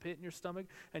have a pit in your stomach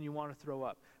and you want to throw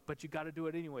up, but you got to do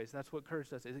it anyways. That's what courage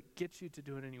does. It gets you to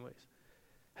do it anyways.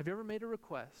 Have you ever made a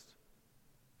request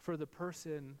for the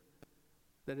person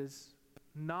that is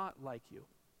not like you?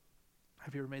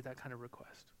 Have you ever made that kind of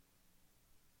request?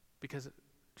 Because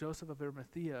Joseph of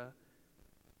Arimathea,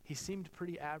 he seemed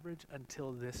pretty average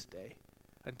until this day,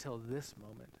 until this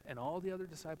moment. And all the other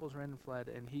disciples ran and fled,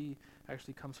 and he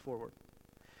actually comes forward.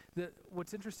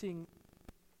 What's interesting,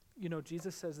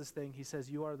 Jesus says this thing. He says,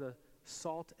 you are the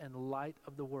salt and light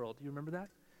of the world. You remember that?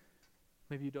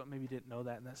 Maybe you don't. Maybe you didn't know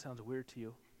that, and that sounds weird to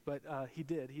you. But he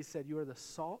did. He said, you are the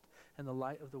salt and the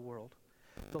light of the world.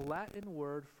 The Latin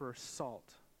word for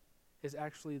salt is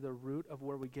actually the root of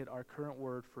where we get our current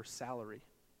word for salary,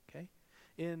 okay?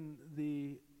 In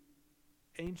the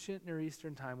ancient Near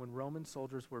Eastern time, when Roman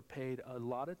soldiers were paid, a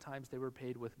lot of times they were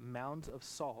paid with mounds of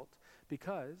salt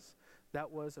because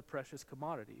that was a precious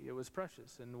commodity. It was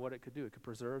precious in what it could do. It could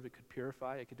preserve, it could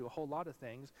purify, it could do a whole lot of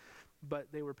things, but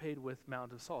they were paid with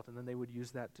mounds of salt, and then they would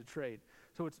use that to trade.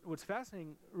 So what's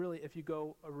fascinating, really, if you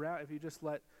go around, if you just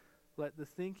let the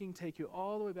thinking take you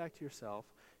all the way back to yourself,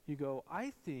 you go,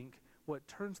 I think what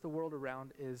turns the world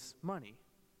around is money.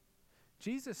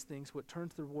 Jesus thinks what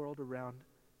turns the world around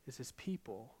is his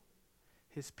people.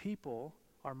 His people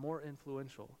are more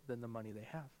influential than the money they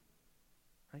have.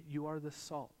 Right? You are the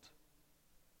salt.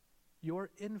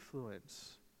 Your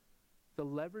influence, the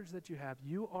leverage that you have,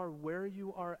 you are where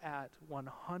you are at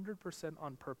 100%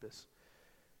 on purpose.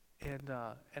 And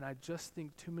I just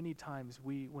think too many times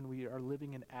when we are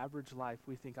living an average life,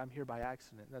 we think, I'm here by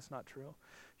accident. That's not true.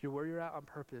 You're where you're at on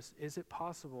purpose. Is it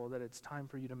possible that it's time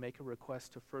for you to make a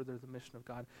request to further the mission of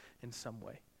God in some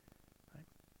way? Right?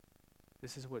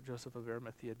 This is what Joseph of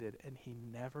Arimathea did, and he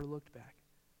never looked back.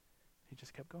 He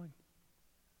just kept going.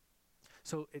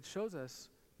 So it shows us,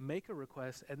 make a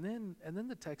request, and then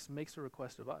the text makes a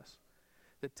request of us.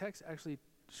 The text actually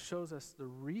shows us the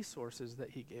resources that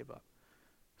he gave up.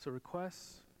 So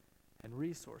requests and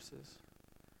resources.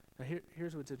 Now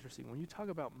here's what's interesting. When you talk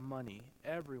about money,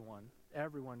 everyone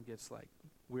gets like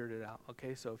weirded out,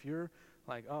 okay? So if you're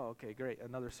like, oh, okay, great,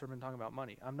 another sermon talking about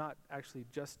money. I'm not actually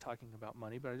just talking about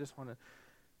money, but I just want to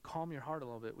calm your heart a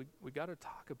little bit. We got to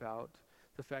talk about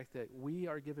the fact that we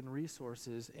are given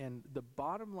resources, and the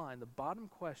bottom line, the bottom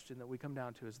question that we come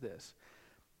down to is this.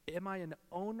 Am I an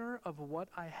owner of what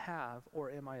I have,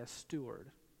 or am I a steward?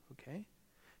 Okay?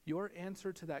 Your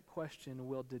answer to that question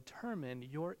will determine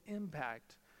your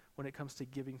impact when it comes to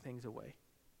giving things away.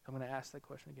 I'm going to ask that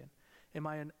question again. Am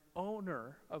I an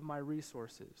owner of my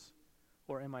resources,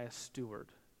 or am I a steward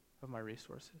of my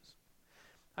resources?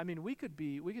 I mean, we could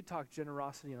talk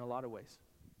generosity in a lot of ways.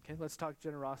 Okay, let's talk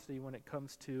generosity when it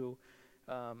comes to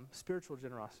spiritual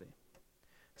generosity.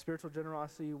 Spiritual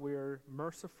generosity, we're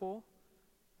merciful,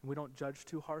 and we don't judge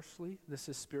too harshly. This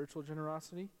is spiritual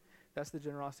generosity. That's the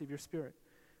generosity of your spirit.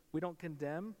 We don't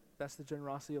condemn. That's the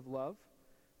generosity of love.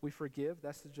 We forgive.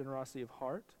 That's the generosity of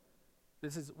heart.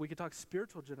 We could talk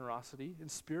spiritual generosity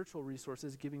and spiritual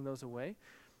resources, giving those away,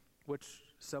 which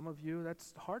Some of you,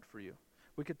 that's hard for you.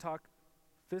 We could talk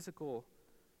physical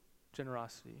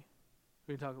generosity.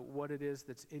 We can talk about what it is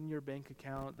that's in your bank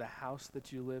account, the house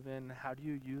that you live in. How do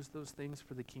you use those things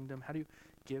for the kingdom? How do you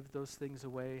give those things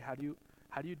away? How do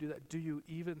you do that? Do you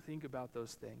even think about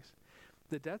those things?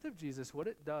 The death of Jesus, what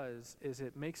it does is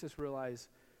it makes us realize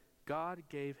God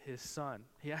gave his son.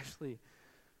 He actually,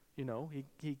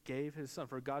 he gave his son.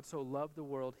 For God so loved the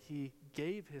world, he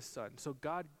gave his son. So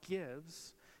God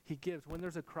gives. He gives. When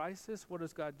there's a crisis, what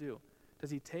does God do?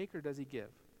 Does he take or does he give?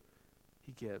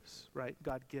 He gives, right?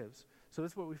 God gives. So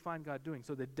that's what we find God doing.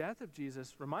 So the death of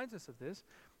Jesus reminds us of this.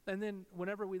 And then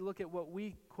whenever we look at what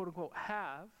we, quote unquote,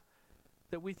 have,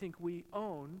 that we think we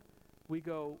own, we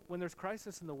go, when there's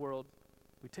crisis in the world,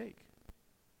 we take.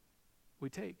 We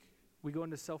take. We go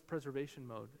into self-preservation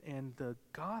mode. And the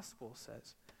gospel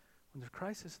says, when there's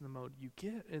crisis in the world,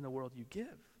 you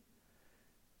give.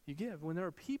 You give. When there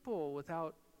are people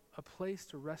without a place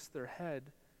to rest their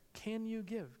head, can you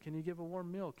give? Can you give a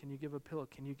warm meal? Can you give a pillow?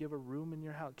 Can you give a room in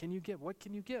your house? Can you give? What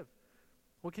can you give?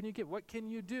 What can you give? What can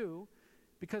you do?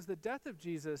 Because the death of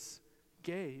Jesus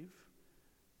gave,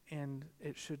 and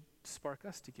it should spark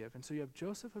us to give. And so you have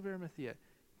Joseph of Arimathea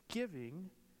giving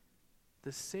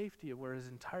the safety of where his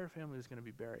entire family was going to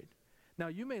be buried. Now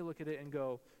you may look at it and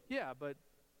go, yeah, but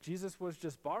Jesus was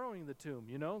just borrowing the tomb,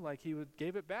 like he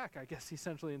gave it back, I guess,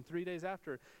 essentially in 3 days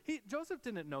after. Joseph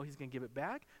didn't know he's going to give it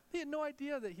back. He had no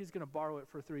idea that he's going to borrow it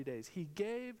for 3 days. He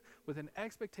gave with an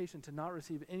expectation to not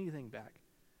receive anything back.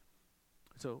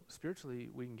 So spiritually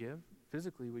we can give,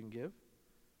 physically we can give,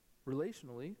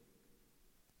 relationally.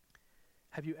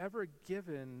 Have you ever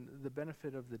given the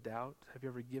benefit of the doubt? Have you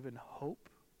ever given hope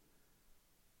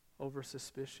over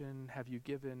suspicion? Have you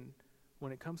given,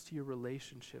 when it comes to your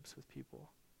relationships with people,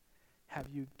 have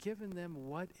you given them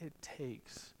what it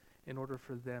takes in order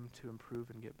for them to improve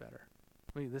and get better?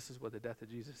 I mean, this is what the death of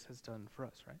Jesus has done for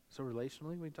us, right? So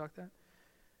relationally, we talk that.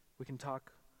 We can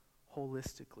talk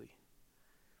holistically.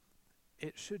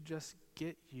 It should just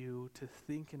get you to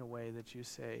think in a way that you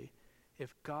say,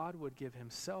 if God would give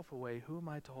himself away, who am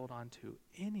I to hold on to?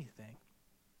 Anything.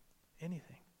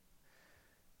 Anything.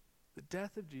 The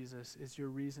death of Jesus is your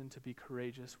reason to be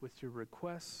courageous with your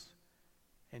requests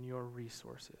and your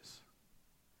resources.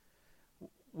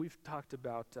 We've talked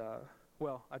about,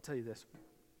 I'll tell you this.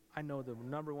 I know the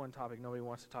number one topic nobody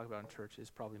wants to talk about in church is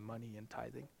probably money and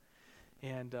tithing.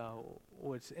 And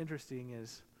what's interesting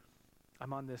is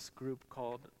I'm on this group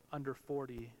called Under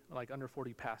 40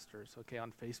 Pastors,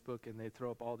 on Facebook, and they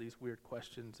throw up all these weird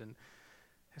questions. And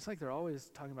it's like they're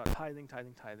always talking about tithing.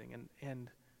 And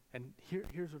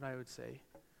here's what I would say.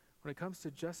 When it comes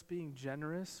to just being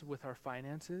generous with our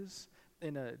finances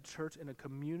in a church, in a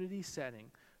community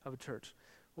setting of a church,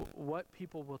 what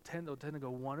people will tend to go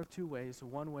one of two ways.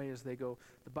 One way is they go,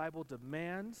 the Bible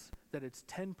demands that it's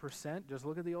 10%. Just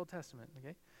look at the Old Testament,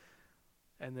 okay?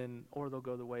 And then, or they'll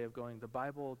go the way of going, the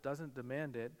Bible doesn't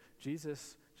demand it.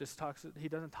 Jesus he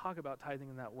doesn't talk about tithing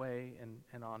in that way,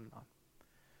 and on and on.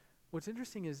 What's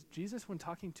interesting is Jesus, when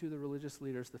talking to the religious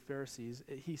leaders, the Pharisees,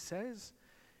 he says,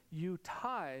 you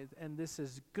tithe and this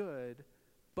is good,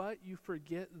 but you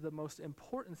forget the most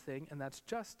important thing, and that's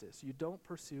justice. You don't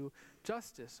pursue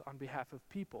justice on behalf of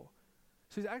people.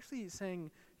 So he's actually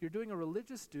saying you're doing a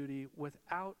religious duty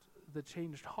without the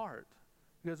changed heart.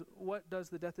 Because what does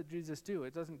the death of Jesus do?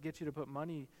 It doesn't get you to put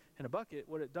money in a bucket.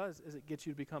 What it does is it gets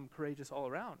you to become courageous all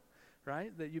around,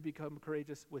 right? That you become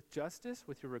courageous with justice,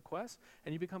 with your requests,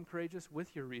 and you become courageous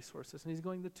with your resources. And he's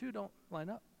going, the two don't line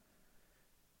up.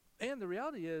 And the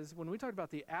reality is, when we talk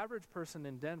about the average person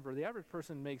in Denver, the average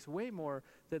person makes way more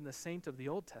than the saint of the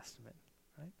Old Testament,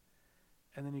 right?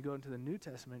 And then you go into the New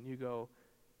Testament, and you go,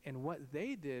 and what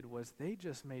they did was they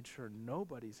just made sure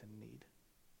nobody's in need.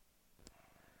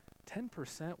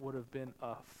 10% would have been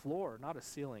a floor, not a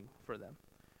ceiling for them.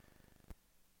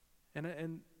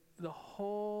 And the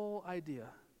whole idea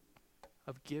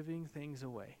of giving things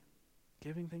away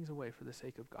for the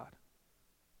sake of God,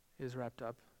 is wrapped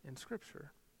up in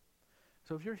Scripture.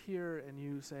 So if you're here and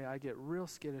you say, I get real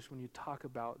skittish when you talk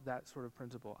about that sort of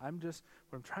principle, what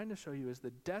I'm trying to show you is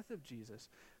the death of Jesus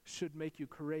should make you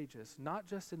courageous, not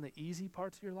just in the easy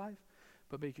parts of your life,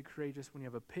 but make you courageous when you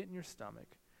have a pit in your stomach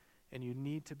and you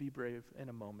need to be brave in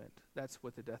a moment. That's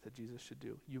what the death of Jesus should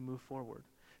do. You move forward.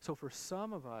 So for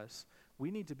some of us,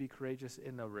 we need to be courageous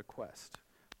in a request,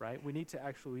 right? We need to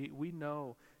we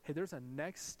know, hey, there's a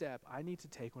next step I need to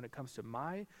take when it comes to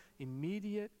my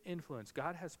immediate influence.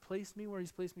 God has placed me where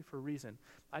he's placed me for a reason.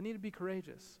 I need to be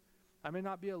courageous. I may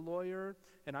not be a lawyer,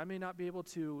 and I may not be able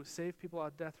to save people out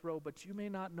of death row, but you may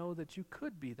not know that you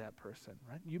could be that person,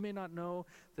 right? You may not know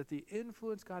that the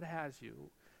influence God has you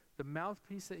The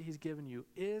mouthpiece that he's given you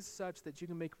is such that you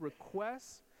can make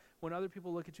requests when other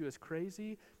people look at you as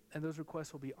crazy, and those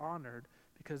requests will be honored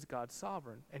because God's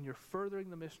sovereign, and you're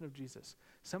furthering the mission of Jesus.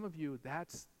 Some of you,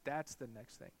 that's the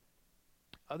next thing.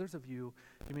 Others of you,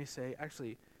 you may say,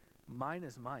 actually, mine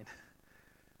is mine.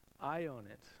 I own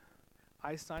it.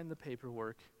 I signed the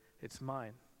paperwork. It's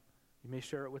mine. You may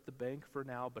share it with the bank for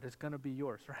now, but it's going to be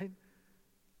yours, right?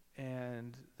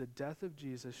 And the death of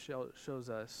Jesus shows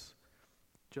us,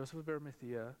 Joseph of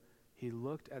Arimathea, he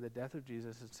looked at the death of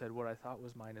Jesus and said, what I thought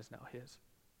was mine is now his.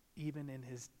 Even in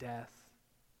his death.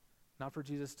 Not for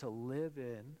Jesus to live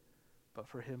in, but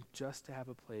for him just to have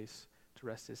a place to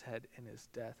rest his head in his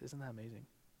death. Isn't that amazing?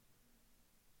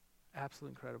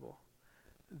 Absolutely incredible.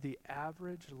 The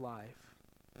average life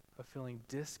of feeling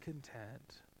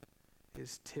discontent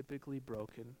is typically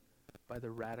broken by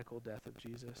the radical death of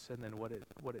Jesus and then what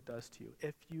it does to you.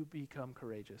 If you become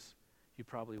courageous, you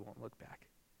probably won't look back.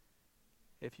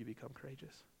 If you become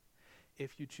courageous.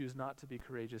 If you choose not to be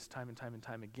courageous time and time and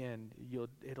time again,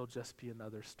 it'll just be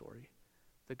another story.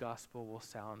 The gospel will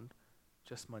sound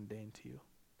just mundane to you.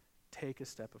 Take a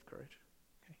step of courage.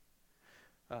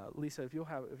 Okay. Lisa, if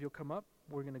you'll come up,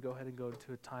 we're going to go ahead and go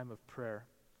into a time of prayer.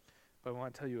 But I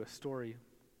want to tell you a story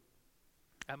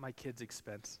at my kids'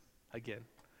 expense again.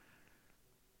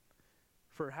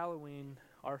 For Halloween,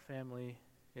 our family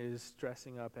is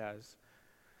dressing up as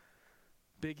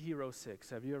Big Hero 6.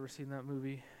 Have you ever seen that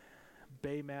movie?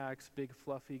 Baymax, big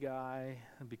fluffy guy,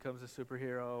 and becomes a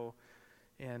superhero.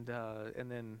 And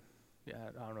then,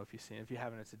 I don't know if you've seen it. If you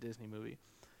haven't, it's a Disney movie.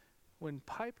 When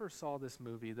Piper saw this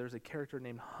movie, there's a character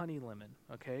named Honey Lemon,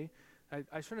 okay?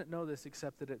 I shouldn't know this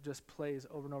except that it just plays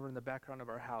over and over in the background of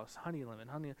our house. Honey Lemon,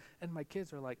 Honey. And my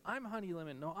kids are like, I'm Honey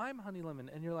Lemon. No, I'm Honey Lemon.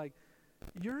 And you're like,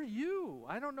 you're you.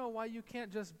 I don't know why you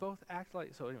can't just both act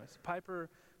like. So anyways, Piper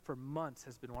for months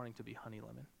has been wanting to be Honey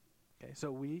Lemon. Okay,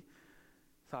 so we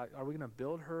thought, are we going to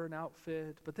build her an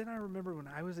outfit? But then I remember when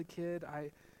I was a kid,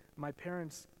 my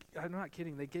parents, I'm not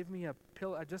kidding, they gave me a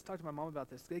pillow. I just talked to my mom about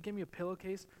this. They gave me a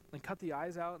pillowcase and cut the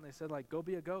eyes out, and they said, like, go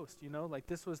be a ghost, like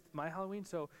this was my Halloween.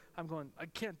 So I'm going, I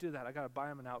can't do that. I got to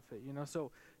buy him an outfit,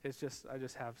 So it's just, I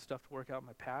just have stuff to work out in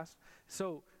my past.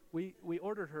 So we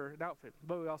ordered her an outfit,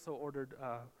 but we also ordered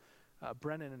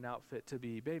Brennan an outfit to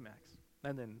be Baymax.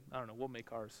 And then, I don't know, we'll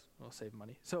make ours. We'll save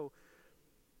money. So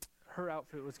her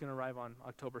outfit was going to arrive on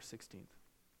October 16th.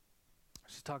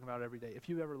 She's talking about it every day. If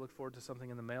you ever look forward to something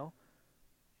in the mail,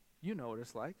 you know what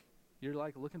it's like. You're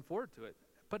like looking forward to it.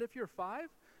 But if you're 5,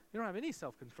 you don't have any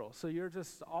self-control. So you're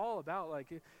just all about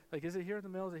like, is it here in the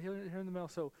mail? Is it here in the mail?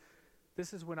 So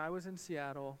this is when I was in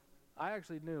Seattle. I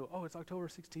actually knew, it's October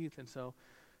 16th. And so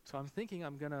I'm thinking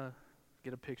I'm going to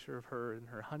get a picture of her in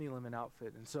her Honey Lemon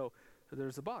outfit. And so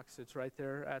there's a box. It's right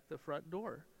there at the front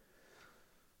door.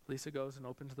 Lisa goes and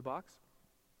opens the box.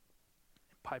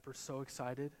 Piper's so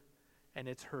excited. And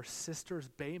it's her sister's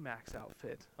Baymax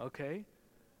outfit, okay?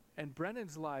 And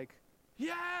Brennan's like,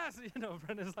 yes!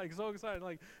 Brennan's like so excited,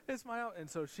 like, it's my outfit. And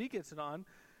so she gets it on,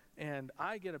 and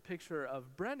I get a picture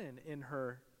of Brennan in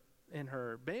her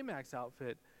Baymax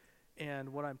outfit. And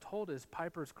what I'm told is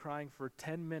Piper's crying for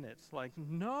 10 minutes, like,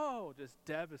 no, just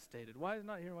devastated. Why is it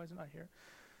not here? Why is it not here?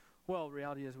 Well,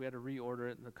 reality is we had to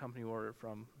reorder it, and the company ordered it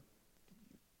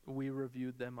we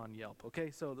reviewed them on Yelp,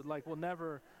 okay? So, we'll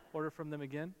never order from them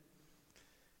again.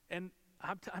 And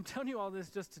I'm telling you all this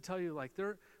just to tell you,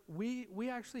 we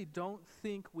actually don't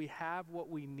think we have what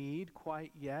we need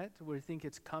quite yet. We think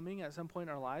it's coming at some point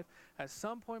in our life. At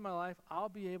some point in my life, I'll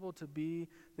be able to be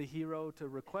the hero to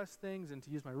request things and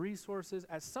to use my resources.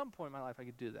 At some point in my life, I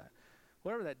could do that.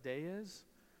 Whatever that day is.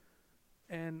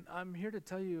 And I'm here to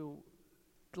tell you,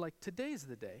 today's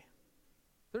the day.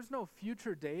 There's no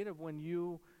future date of when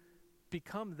you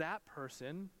become that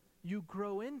person. You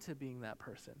grow into being that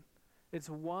person. It's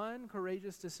one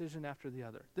courageous decision after the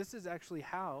other. This is actually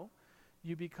how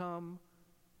you become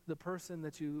the person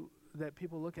that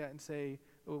people look at and say,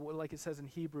 like it says in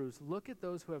Hebrews, look at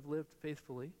those who have lived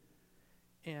faithfully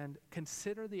and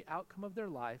consider the outcome of their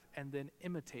life and then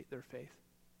imitate their faith.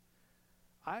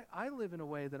 I live in a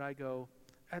way that I go,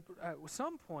 at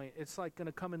some point, it's like going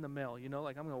to come in the mail,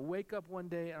 like I'm going to wake up one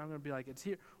day and I'm going to be like, it's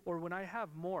here. Or when I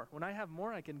have more,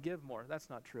 I can give more. That's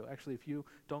not true. Actually, if you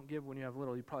don't give when you have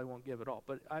little, you probably won't give at all.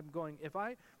 But I'm going,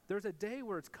 there's a day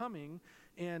where it's coming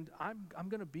and I'm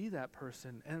going to be that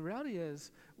person. And the reality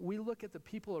is we look at the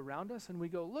people around us and we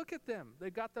go, look at them.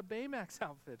 They got the Baymax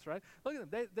outfits, right? Look at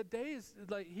them. The day is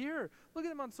like here. Look at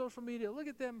them on social media. Look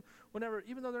at them whenever,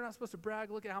 even though they're not supposed to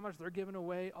brag, look at how much they're giving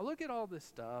away. Oh, look at all this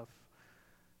stuff.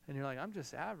 And you're like, I'm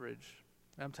just average.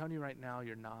 And I'm telling you right now,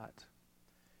 you're not.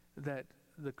 That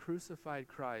the crucified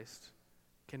Christ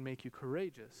can make you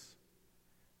courageous.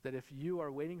 That if you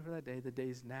are waiting for that day, the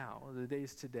day's now, the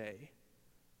day's today,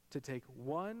 to take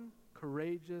one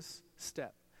courageous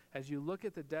step. As you look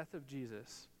at the death of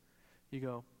Jesus, you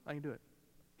go, I can do it.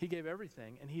 He gave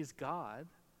everything, and he's God.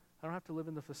 I don't have to live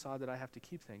in the facade that I have to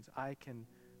keep things. I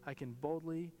can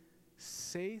boldly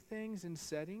say things in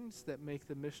settings that make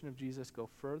the mission of Jesus go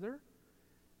further,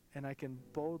 and I can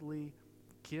boldly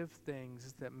give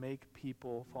things that make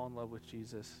people fall in love with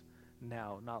Jesus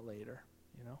now, not later,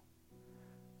 you know?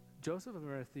 Joseph of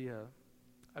Arimathea,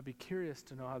 I'd be curious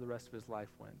to know how the rest of his life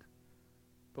went.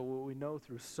 But what we know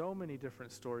through so many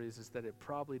different stories is that it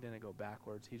probably didn't go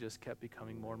backwards. He just kept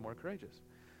becoming more and more courageous.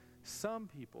 Some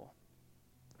people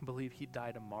believe he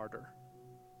died a martyr,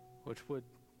 which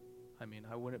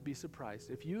I wouldn't be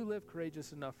surprised. If you live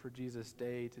courageous enough for Jesus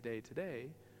day to day to day,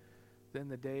 then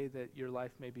the day that your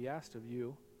life may be asked of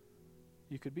you,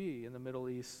 you could be in the Middle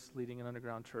East leading an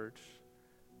underground church,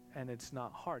 and it's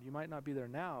not hard. You might not be there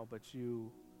now, but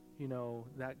you know,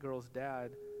 that girl's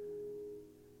dad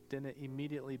didn't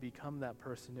immediately become that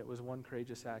person. It was one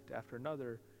courageous act after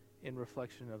another in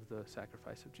reflection of the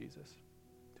sacrifice of Jesus.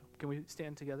 Can we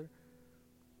stand together?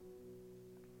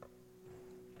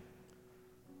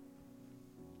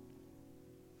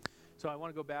 So I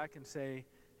want to go back and say,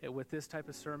 with this type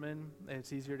of sermon,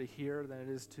 it's easier to hear than it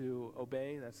is to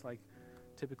obey. That's like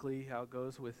typically how it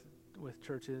goes with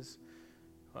churches.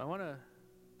 I want to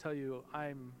tell you,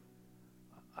 I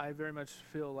very much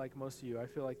feel like most of you. I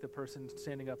feel like the person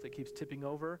standing up that keeps tipping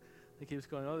over, that keeps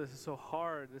going, oh, this is so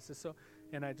hard.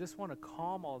 And I just want to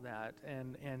calm all that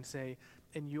and say,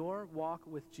 in your walk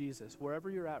with Jesus,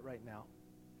 wherever you're at right now,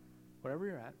 wherever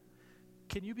you're at,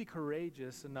 can you be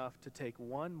courageous enough to take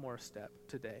one more step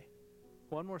today?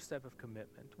 One more step of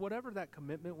commitment. Whatever that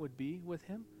commitment would be with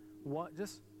him,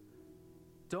 just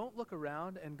don't look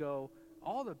around and go,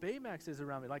 all the Baymaxes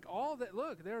around me, like all that,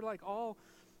 look, they're like all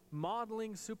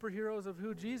modeling superheroes of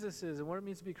who Jesus is and what it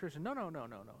means to be a Christian. No.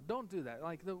 Don't do that.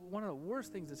 Like one of the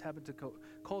worst things that's happened to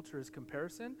culture is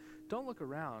comparison. Don't look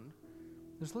around.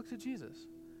 Just look to Jesus.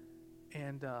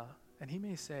 And he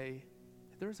may say,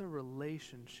 if there's a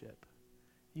relationship,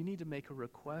 you need to make a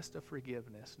request of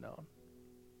forgiveness known.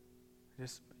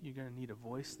 You're going to need to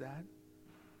voice that.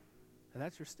 And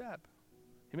that's your step.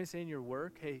 He may say in your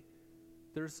work, hey,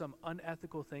 there's some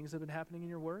unethical things that have been happening in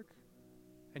your work,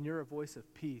 and you're a voice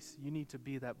of peace. You need to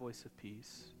be that voice of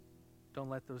peace. Don't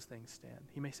let those things stand.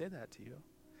 He may say that to you.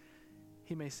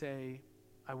 He may say,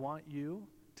 I want you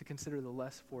to consider the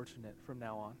less fortunate from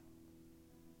now on.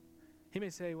 He may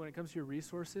say, when it comes to your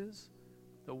resources,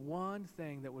 the one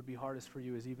thing that would be hardest for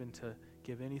you is even to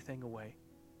give anything away.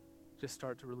 Just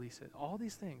start to release it. All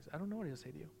these things, I don't know what he'll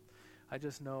say to you. I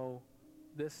just know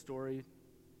this story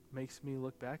makes me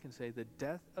look back and say, the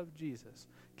death of Jesus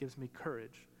gives me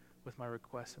courage with my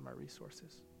requests and my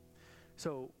resources.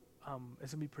 So it's going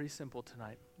to be pretty simple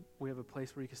tonight. We have a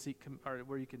place where you can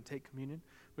where you can take communion.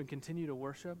 We can continue to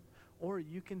worship, or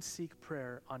you can seek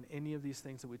prayer on any of these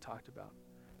things that we talked about,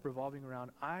 revolving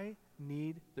around, I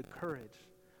need the courage,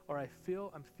 or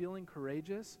I'm feeling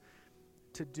courageous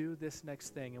to do this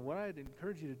next thing. And what I'd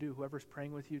encourage you to do, whoever's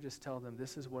praying with you, just tell them,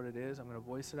 this is what it is. I'm going to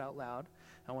voice it out loud.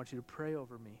 I want you to pray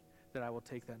over me that I will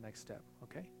take that next step,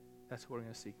 okay? That's what we're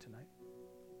going to seek tonight.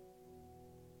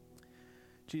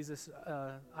 Jesus,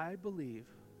 I believe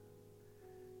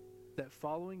that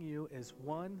following you is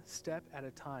one step at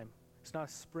a time. It's not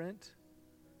a sprint.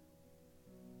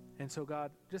 And so,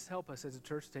 God, just help us as a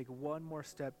church to take one more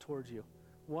step towards you,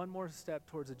 one more step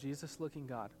towards a Jesus-looking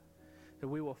God, that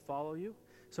we will follow you.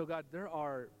 So, God, there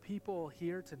are people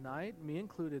here tonight, me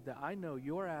included, that I know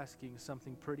you're asking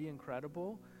something pretty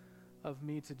incredible of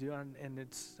me to do, and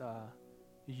it's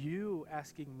you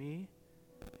asking me,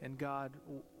 and God,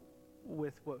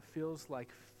 with what feels like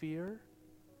fear,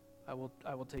 I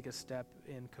will take a step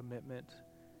in commitment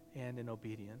and in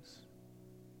obedience.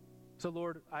 So,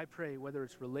 Lord, I pray, whether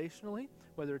it's relationally,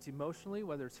 whether it's emotionally,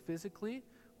 whether it's physically,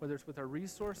 whether it's with our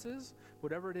resources,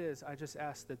 whatever it is, I just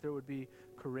ask that there would be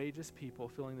courageous people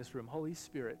filling this room. Holy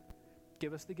Spirit,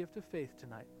 give us the gift of faith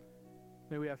tonight.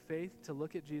 May we have faith to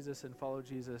look at Jesus and follow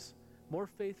Jesus more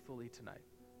faithfully tonight.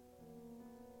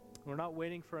 We're not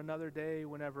waiting for another day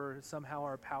whenever somehow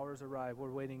our powers arrive.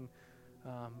 We're waiting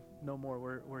no more.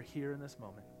 We're here in this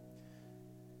moment.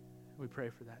 We pray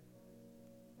for that.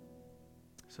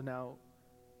 So now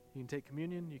you can take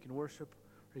communion, you can worship,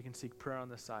 or you can seek prayer on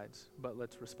the sides. But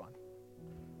let's respond.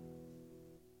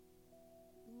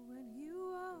 When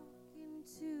you walk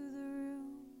into the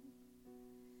room,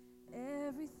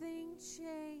 everything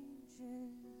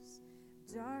changes.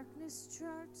 Darkness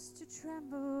starts to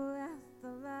tremble at the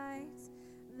light.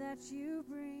 that you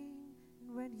bring.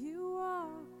 And when you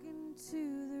walk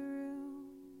into the room,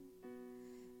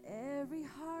 every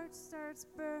heart starts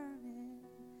burning.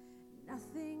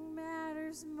 Nothing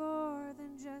matters more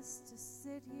than just to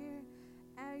sit here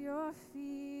at your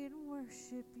feet and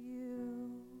worship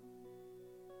you.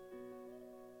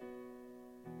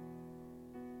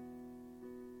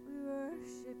 We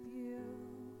worship you.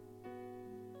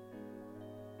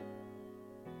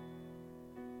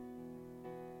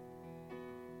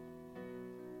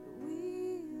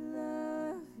 We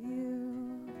love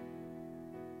you.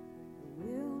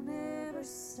 We'll never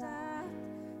stop.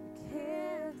 We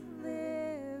can't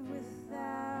live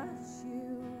without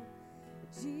you.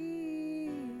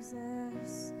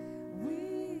 Jesus,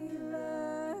 we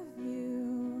love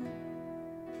you.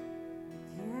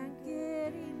 Can't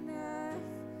get enough.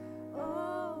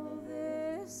 All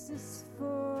this is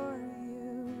for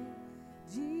you,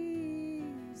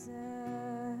 Jesus.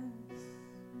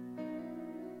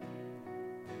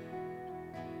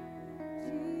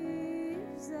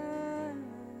 Jesus.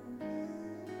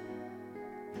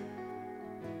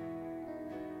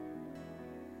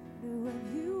 When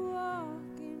you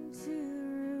walk into the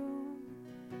room,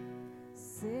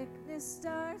 sickness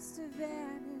starts to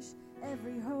vanish.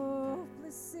 Every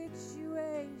hopeless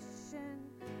situation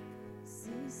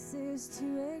ceases to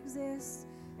exist.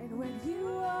 And when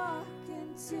you walk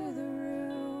into the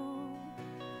room,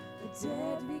 the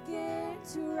dead begin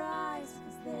to rise,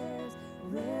 'cause there's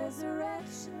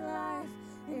resurrection life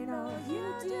in all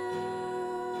you do.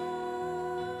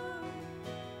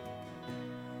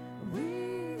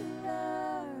 We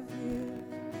love you.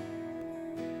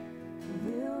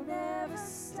 We'll never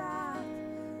stop.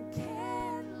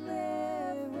 Can't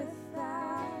live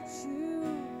without you,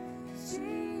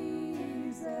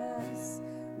 Jesus.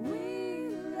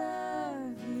 We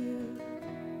love you.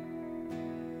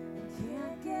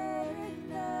 Can't get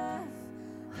enough.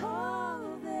 All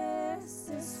this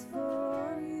is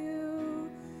for you,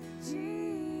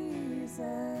 Jesus.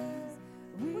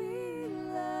 We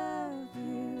love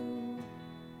you.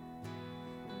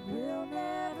 We'll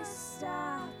never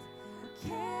stop.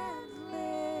 Can't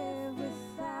live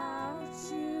without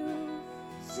you,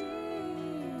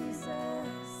 Jesus.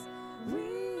 We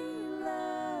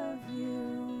love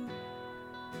you.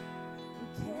 We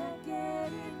can't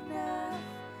get enough.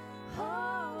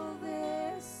 All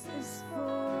this is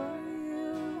for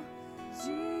you,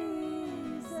 Jesus.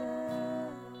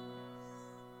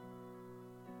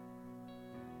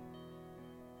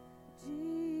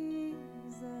 Jesus.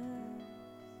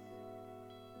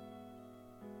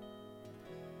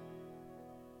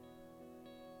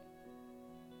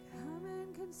 Come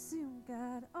and consume,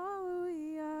 God, all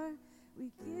we are.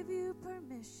 We give you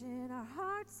permission. Our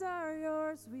hearts are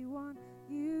yours. We want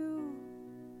you.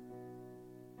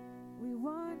 We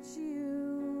want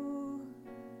you.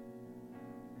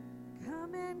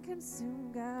 Come and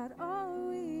consume, God, all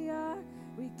we are.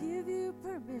 We give you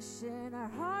permission. Our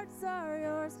hearts are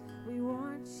yours. We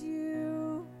want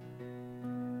you.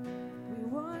 We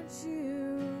want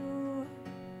you.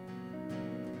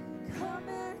 Come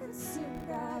and consume,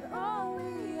 God, all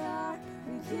we are.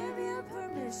 We give you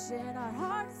permission. Our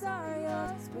hearts are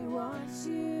yours. We want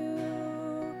you.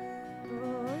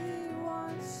 Oh, we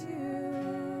want you.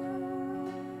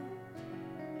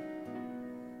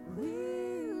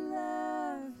 We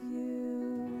love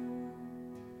you.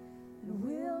 And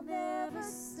we'll never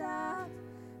stop.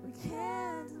 We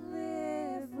can't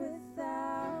live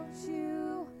without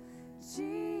you,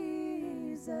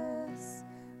 Jesus.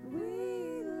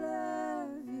 We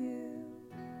love you.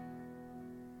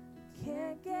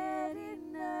 Can't get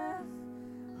enough.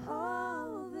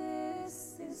 All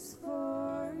this is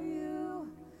for you,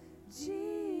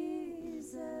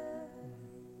 Jesus.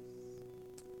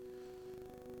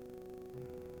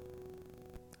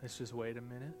 Let's just wait a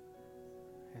minute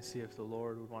and see if the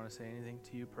Lord would want to say anything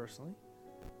to you personally.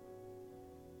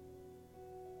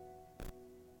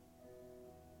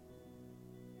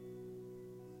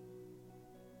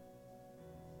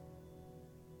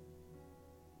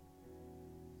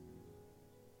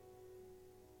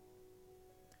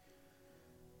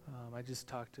 I just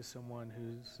talked to someone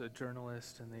who's a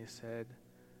journalist, and they said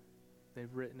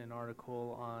they've written an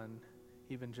article on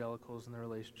evangelicals and their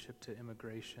relationship to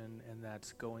immigration, and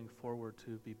that's going forward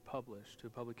to be published, to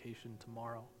publication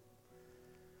tomorrow.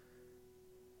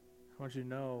 I want you to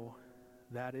know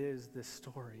that is the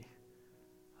story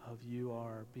of you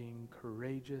are being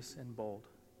courageous and bold,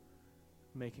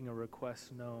 making a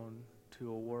request known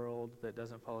to a world that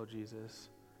doesn't follow Jesus,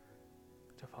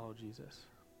 to follow Jesus.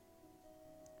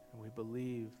 And we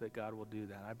believe that God will do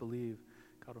that. I believe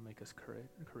God will make us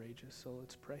courageous. So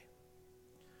let's pray.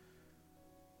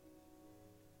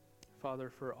 Father,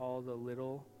 for all the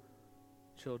little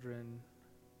children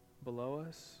below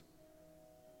us,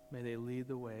 may they lead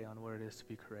the way on what it is to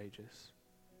be courageous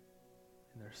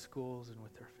in their schools and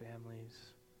with their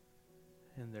families,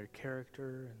 in their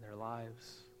character and their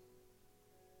lives.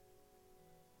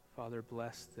 Father,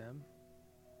 bless them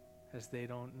as they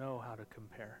don't know how to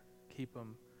compare. Keep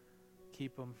them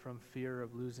from fear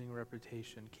of losing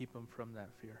reputation. Keep them from that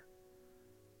fear.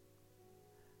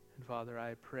 And Father,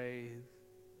 I pray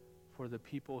for the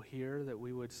people here that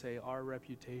we would say our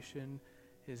reputation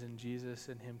is in Jesus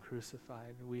and Him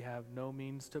crucified. We have no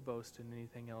means to boast in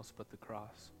anything else but the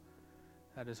cross.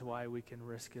 That is why we can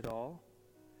risk it all.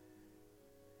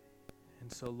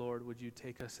 And so, Lord, would you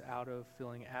take us out of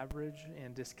feeling average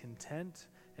and discontent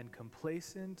and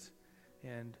complacent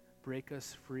and break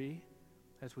us free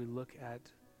as we look at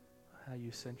how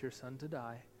you sent your Son to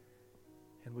die,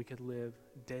 and we could live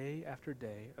day after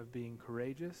day of being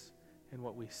courageous in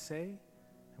what we say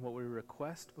and what we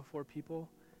request before people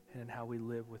and in how we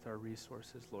live with our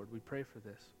resources, Lord. We pray for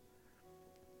this.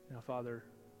 Now, Father,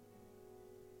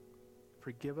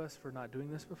 forgive us for not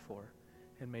doing this before,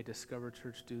 and may Discover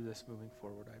Church do this moving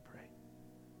forward, I pray.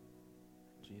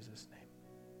 In Jesus' name.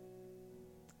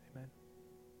 Amen.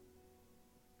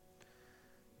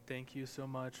 Thank you so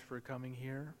much for coming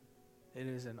here. It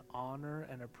is an honor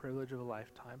and a privilege of a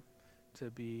lifetime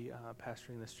to be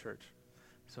pastoring this church.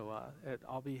 So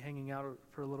I'll be hanging out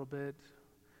for a little bit.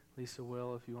 Lisa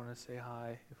will, if you want to say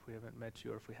hi, if we haven't met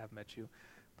you or if we have met you.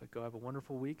 But go have a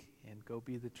wonderful week and go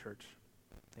be the church.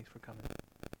 Thanks for coming.